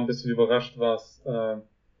ich war ein bisschen überrascht, was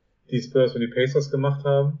die Spurs und die Pacers gemacht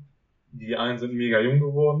haben. Die einen sind mega jung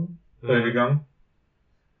geworden, gegangen.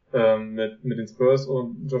 Mit den Spurs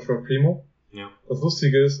und Joshua Primo. Ja. Das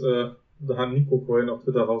Lustige ist, da hat Nico vorhin auf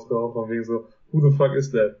Twitter rausgehauen, von wegen so, who the fuck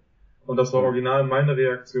is that? Und das war original meine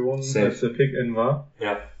Reaktion, als der Pick-In war.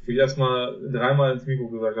 Ja. Wo ich erstmal dreimal ins Mikro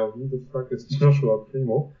gesagt habe, who the fuck is Joshua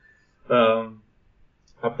Primo?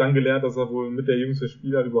 Hab dann gelernt, dass er wohl mit der jüngste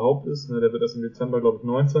Spieler überhaupt ist. Ne, der wird erst im Dezember, glaube ich,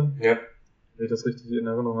 19. Ja. Wenn ich das richtig in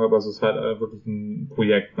Erinnerung habe. Also es ist halt wirklich ein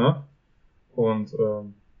Projekt, ne? Und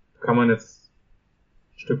kann man jetzt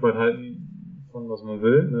ein Stück weit halten, von was man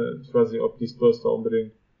will. Ne? Ich weiß nicht, ob die Spurs da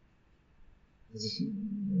unbedingt sich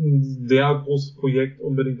ein sehr großes Projekt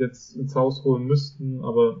unbedingt jetzt ins Haus holen müssten,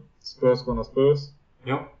 aber Spurs gonna Spurs.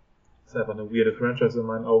 Ja. Ist einfach eine weirde Franchise in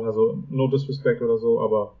meinen Augen. Also no disrespect oder so,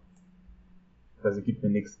 aber sie gibt mir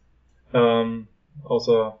nichts.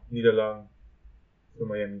 Außer Niederlagen für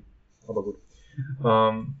Miami. Aber gut.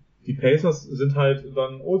 Die Pacers sind halt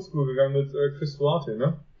dann oldschool gegangen mit Chris Duarte,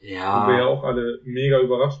 ne? Ja. Wo wir ja auch alle mega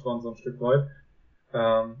überrascht waren, so ein Stück weit.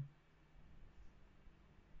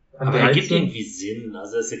 Aber er gibt irgendwie Sinn.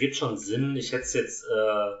 Also es ergibt schon Sinn. Ich hätte es jetzt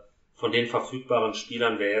von den verfügbaren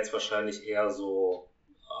Spielern wäre jetzt wahrscheinlich eher so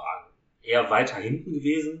eher weiter hinten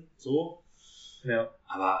gewesen. So. Ja.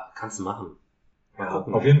 Aber kannst du machen. Ja,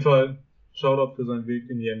 auf jeden Fall Shoutout für seinen Weg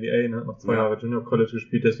in die NBA, ne? Hat noch 2 Jahre Junior College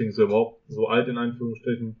gespielt, deswegen ist er überhaupt so alt in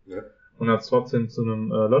Anführungsstrichen. Ja. Und hat es trotzdem zu einem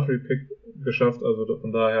Lottery-Pick geschafft, also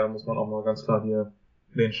von daher muss man auch mal ganz klar hier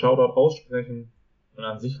den Shoutout aussprechen. Und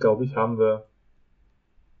an sich, glaube ich, haben wir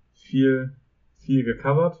viel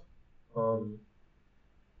gecovert.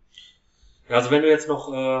 Ja, also wenn du jetzt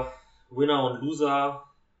noch Winner und Loser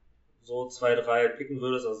so 2, 3 picken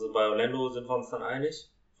würdest, also bei Orlando sind wir uns dann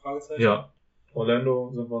einig? Fragezeichen? Ja,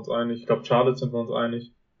 Orlando sind wir uns einig. Ich glaube, Charlotte sind wir uns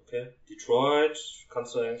einig. Okay. Detroit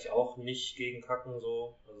kannst du eigentlich auch nicht gegen kacken,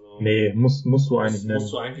 so. Also, Nee, musst du eigentlich nennen.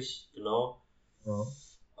 Musst du eigentlich, genau. Ja.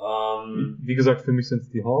 Wie gesagt, für mich sind es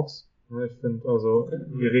die Hawks. Ich finde, also,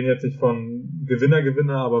 wir reden jetzt nicht von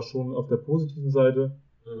Gewinner, aber schon auf der positiven Seite.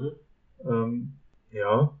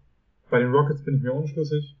 Ja. Bei den Rockets bin ich mir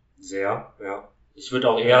unschlüssig. Sehr, ja. Ich würde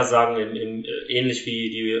auch eher sagen, ähnlich wie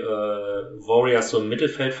die Warriors so im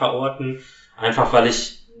Mittelfeld verorten, einfach weil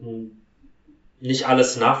ich nicht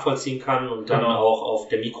alles nachvollziehen kann und dann auch auf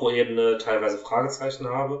der Mikroebene teilweise Fragezeichen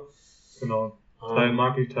habe. Genau. Teil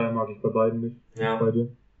mag ich bei beiden nicht. Ja. Bei dir.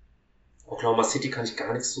 Oklahoma City kann ich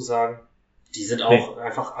gar nichts zu sagen. Die sind auch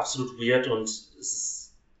einfach absolut weird und es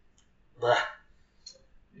ist...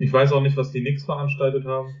 Ich weiß auch nicht, was die Knicks veranstaltet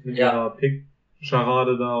haben mit ihrer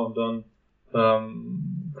Pick-Scharade da und dann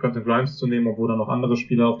Quentin Grimes zu nehmen, obwohl da noch andere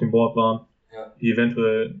Spieler auf dem Board waren, die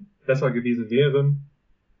eventuell besser gewesen wären.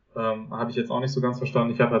 Habe ich jetzt auch nicht so ganz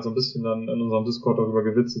verstanden. Ich habe halt so ein bisschen dann in unserem Discord darüber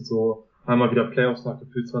gewitzelt, so einmal wieder Playoffs nach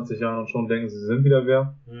gefühlt 20 Jahren und schon denken sie sind wieder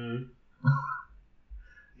wer.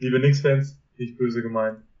 Liebe Knicks-Fans, nicht böse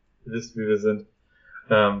gemeint. Ihr wisst, wie wir sind.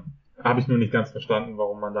 Habe ich nur nicht ganz verstanden,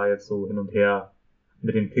 warum man da jetzt so hin und her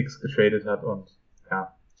mit den Picks getradet hat und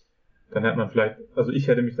ja, dann hätte man vielleicht, also ich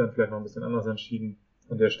hätte mich dann vielleicht noch ein bisschen anders entschieden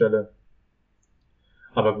an der Stelle.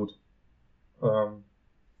 Aber gut.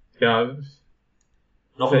 Ja.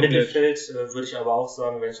 Noch im Mittelfeld würde ich aber auch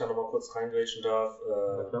sagen, wenn ich da nochmal kurz reingrätschen darf,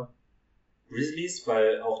 Grizzlies,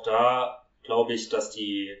 weil auch da glaube ich, dass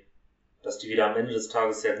die wieder am Ende des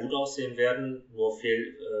Tages sehr gut aussehen werden. Nur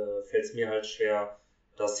fällt es mir halt schwer,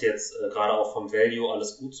 das jetzt gerade auch vom Value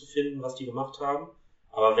alles gut zu finden, was die gemacht haben.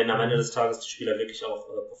 Aber wenn am Ende des Tages die Spieler wirklich auch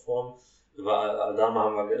performen, über Aldama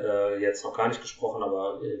haben wir jetzt noch gar nicht gesprochen,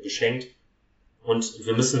 aber geschenkt. Und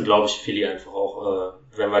wir müssen, glaube ich, Philly einfach auch,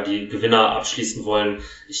 wenn wir die Gewinner abschließen wollen,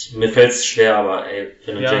 mir fällt es schwer, aber ey,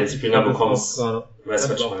 wenn du Jalen Springer bekommst, weißt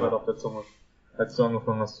du, was ich meine. Gerade auf der Zunge, als du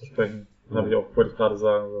angefangen hast zu sprechen, wollte ich gerade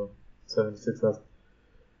sagen, so 76ers.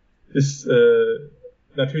 Ist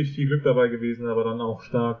natürlich viel Glück dabei gewesen, aber dann auch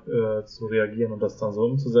stark zu reagieren und das dann so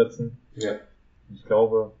umzusetzen. Ja. Ich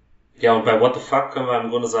glaube. Ja, und bei What the Fuck können wir im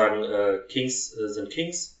Grunde sagen, Kings sind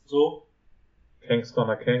Kings, so. Kings von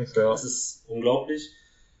der Kings, ja. Das ist unglaublich.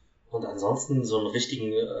 Und ansonsten so einen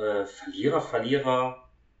richtigen Verlierer,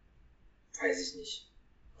 weiß ich nicht.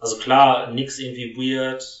 Also klar, nix irgendwie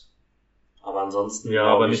weird, aber ansonsten. Ja,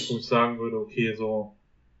 aber nicht, wo ich sagen würde, okay, so.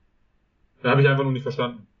 Da habe ich einfach nur nicht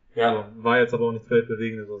verstanden. Ja. Also, war jetzt aber auch nichts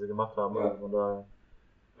Weltbewegendes, was sie gemacht haben. Ja. Also von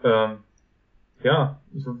daher. Ja,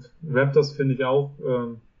 Raptors finde ich auch,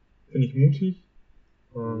 finde ich mutig.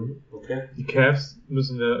 Okay. Die Cavs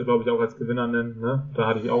müssen wir, glaube ich, auch als Gewinner nennen. Ne? Da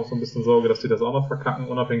hatte ich auch so ein bisschen Sorge, dass sie das auch noch verkacken,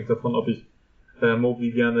 unabhängig davon, ob ich Mobley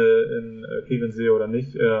gerne in Cleveland sehe oder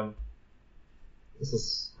nicht.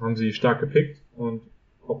 Haben sie stark gepickt und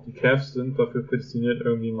auch die Cavs sind dafür prädestiniert,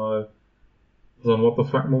 irgendwie mal so einen What the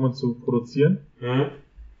fuck Moment zu produzieren.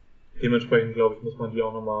 Dementsprechend, glaube ich, muss man die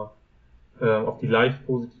auch nochmal auf die leicht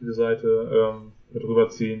positive Seite mit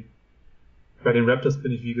rüberziehen. Bei den Raptors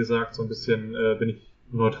bin ich, wie gesagt, so ein bisschen bin ich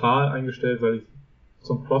neutral eingestellt, weil ich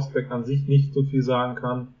zum Prospect an sich nicht so viel sagen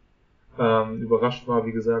kann. Überrascht war,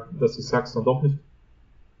 wie gesagt, dass die Sucks dann doch nicht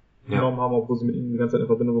genommen haben, obwohl sie mit ihnen die ganze Zeit in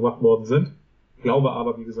Verbindung gebracht worden sind. Glaube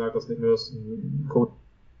aber, wie gesagt, dass Nick Nurse ein Coach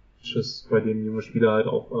ist, bei dem junge Spieler halt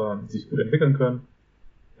auch sich gut entwickeln können.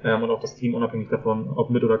 Und auch das Team, unabhängig davon, ob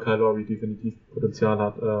mit oder Kyle Lowry definitiv Potenzial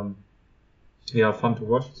hat, fun to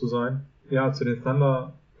watch zu sein. Ja, zu den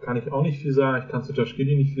Thunder kann ich auch nicht viel sagen. Ich kann zu Josh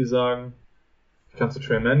Giddey nicht viel sagen. Ich kann zu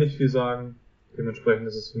Trey Mann nicht viel sagen. Dementsprechend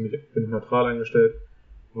ist es für mich, bin ich neutral eingestellt.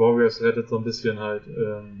 Warriors rettet so ein bisschen halt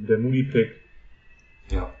der Moody-Pick.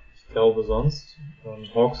 Ja. Ich glaube sonst.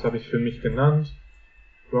 Hawks habe ich für mich genannt.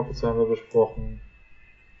 Rockets haben wir besprochen.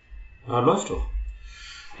 Ja, läuft doch.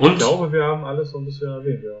 Und ich glaube, wir haben alles so ein bisschen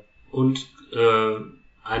erwähnt, ja. Und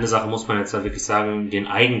eine Sache muss man jetzt da wirklich sagen, den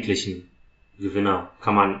eigentlichen Gewinner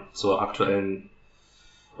kann man zum aktuellen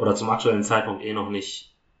Zeitpunkt noch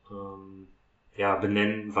nicht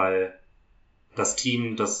benennen, weil das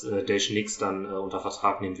Team, das Dacian Nix dann unter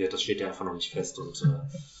Vertrag nehmen wird, das steht ja einfach noch nicht fest und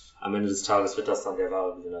am Ende des Tages wird das dann der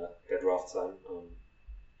wahre Gewinner der Draft sein.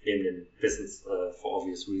 Neben den Wissens for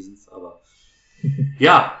obvious reasons, aber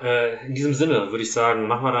ja, in diesem Sinne würde ich sagen,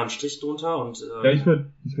 machen wir da einen Strich drunter und ich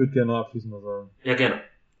würde gerne noch abschließend was sagen. Ja, gerne.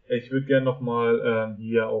 Ich würde gerne nochmal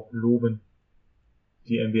hier auch loben,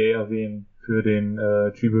 die NBA erwähnen für den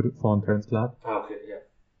Tribute von Terrence Clarke. Okay, ja.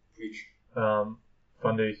 Preach.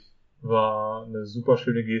 Fand ich War eine super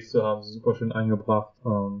schöne Geste, haben sie super schön eingebracht.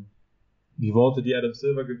 Die Worte, die Adam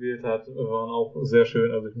Silver gewählt hat, waren auch sehr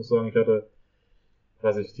schön. Also ich muss sagen, ich hatte,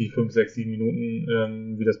 die 5, 6, 7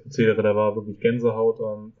 Minuten, wie das Prozedere da war, wirklich Gänsehaut,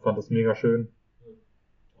 fand das mega schön.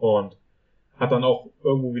 Und hat dann auch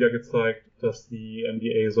irgendwo wieder gezeigt, dass die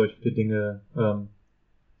NBA solche Dinge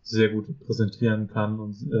sehr gut präsentieren kann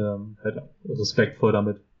und halt respektvoll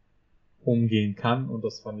damit umgehen kann. Und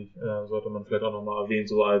das fand ich, sollte man vielleicht auch nochmal erwähnen,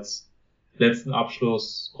 so als letzten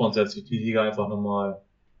Abschluss grundsätzlich die Liga einfach nochmal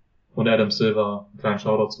und Adam Silver einen kleinen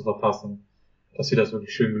Shoutout zu verpassen, dass sie das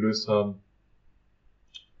wirklich schön gelöst haben.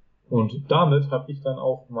 Und damit habe ich dann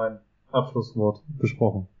auch mein Abschlusswort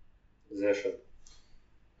besprochen. Sehr schön.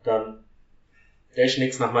 Dann Dash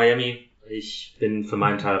nix nach Miami. Ich bin für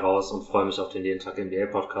meinen Teil raus und freue mich auf den jeden Tag NBA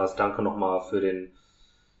Podcast. Danke nochmal für den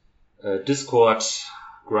Discord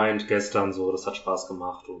Grind gestern so. Das hat Spaß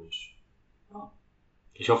gemacht und ja.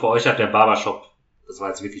 Ich hoffe, euch hat der Barbershop, das war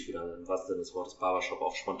jetzt wirklich wieder im wahrsten Sinne des Wortes Barbershop,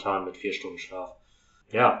 auch spontan mit 4 Stunden Schlaf.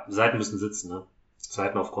 Ja, Seiten müssen sitzen, ne?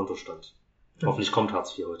 Seiten auf Kontostand. Hoffentlich kommt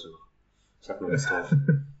Hartz IV heute noch. Ich hab nur Lust drauf.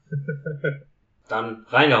 Dann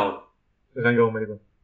reingehauen. Reingehauen, mein Lieber.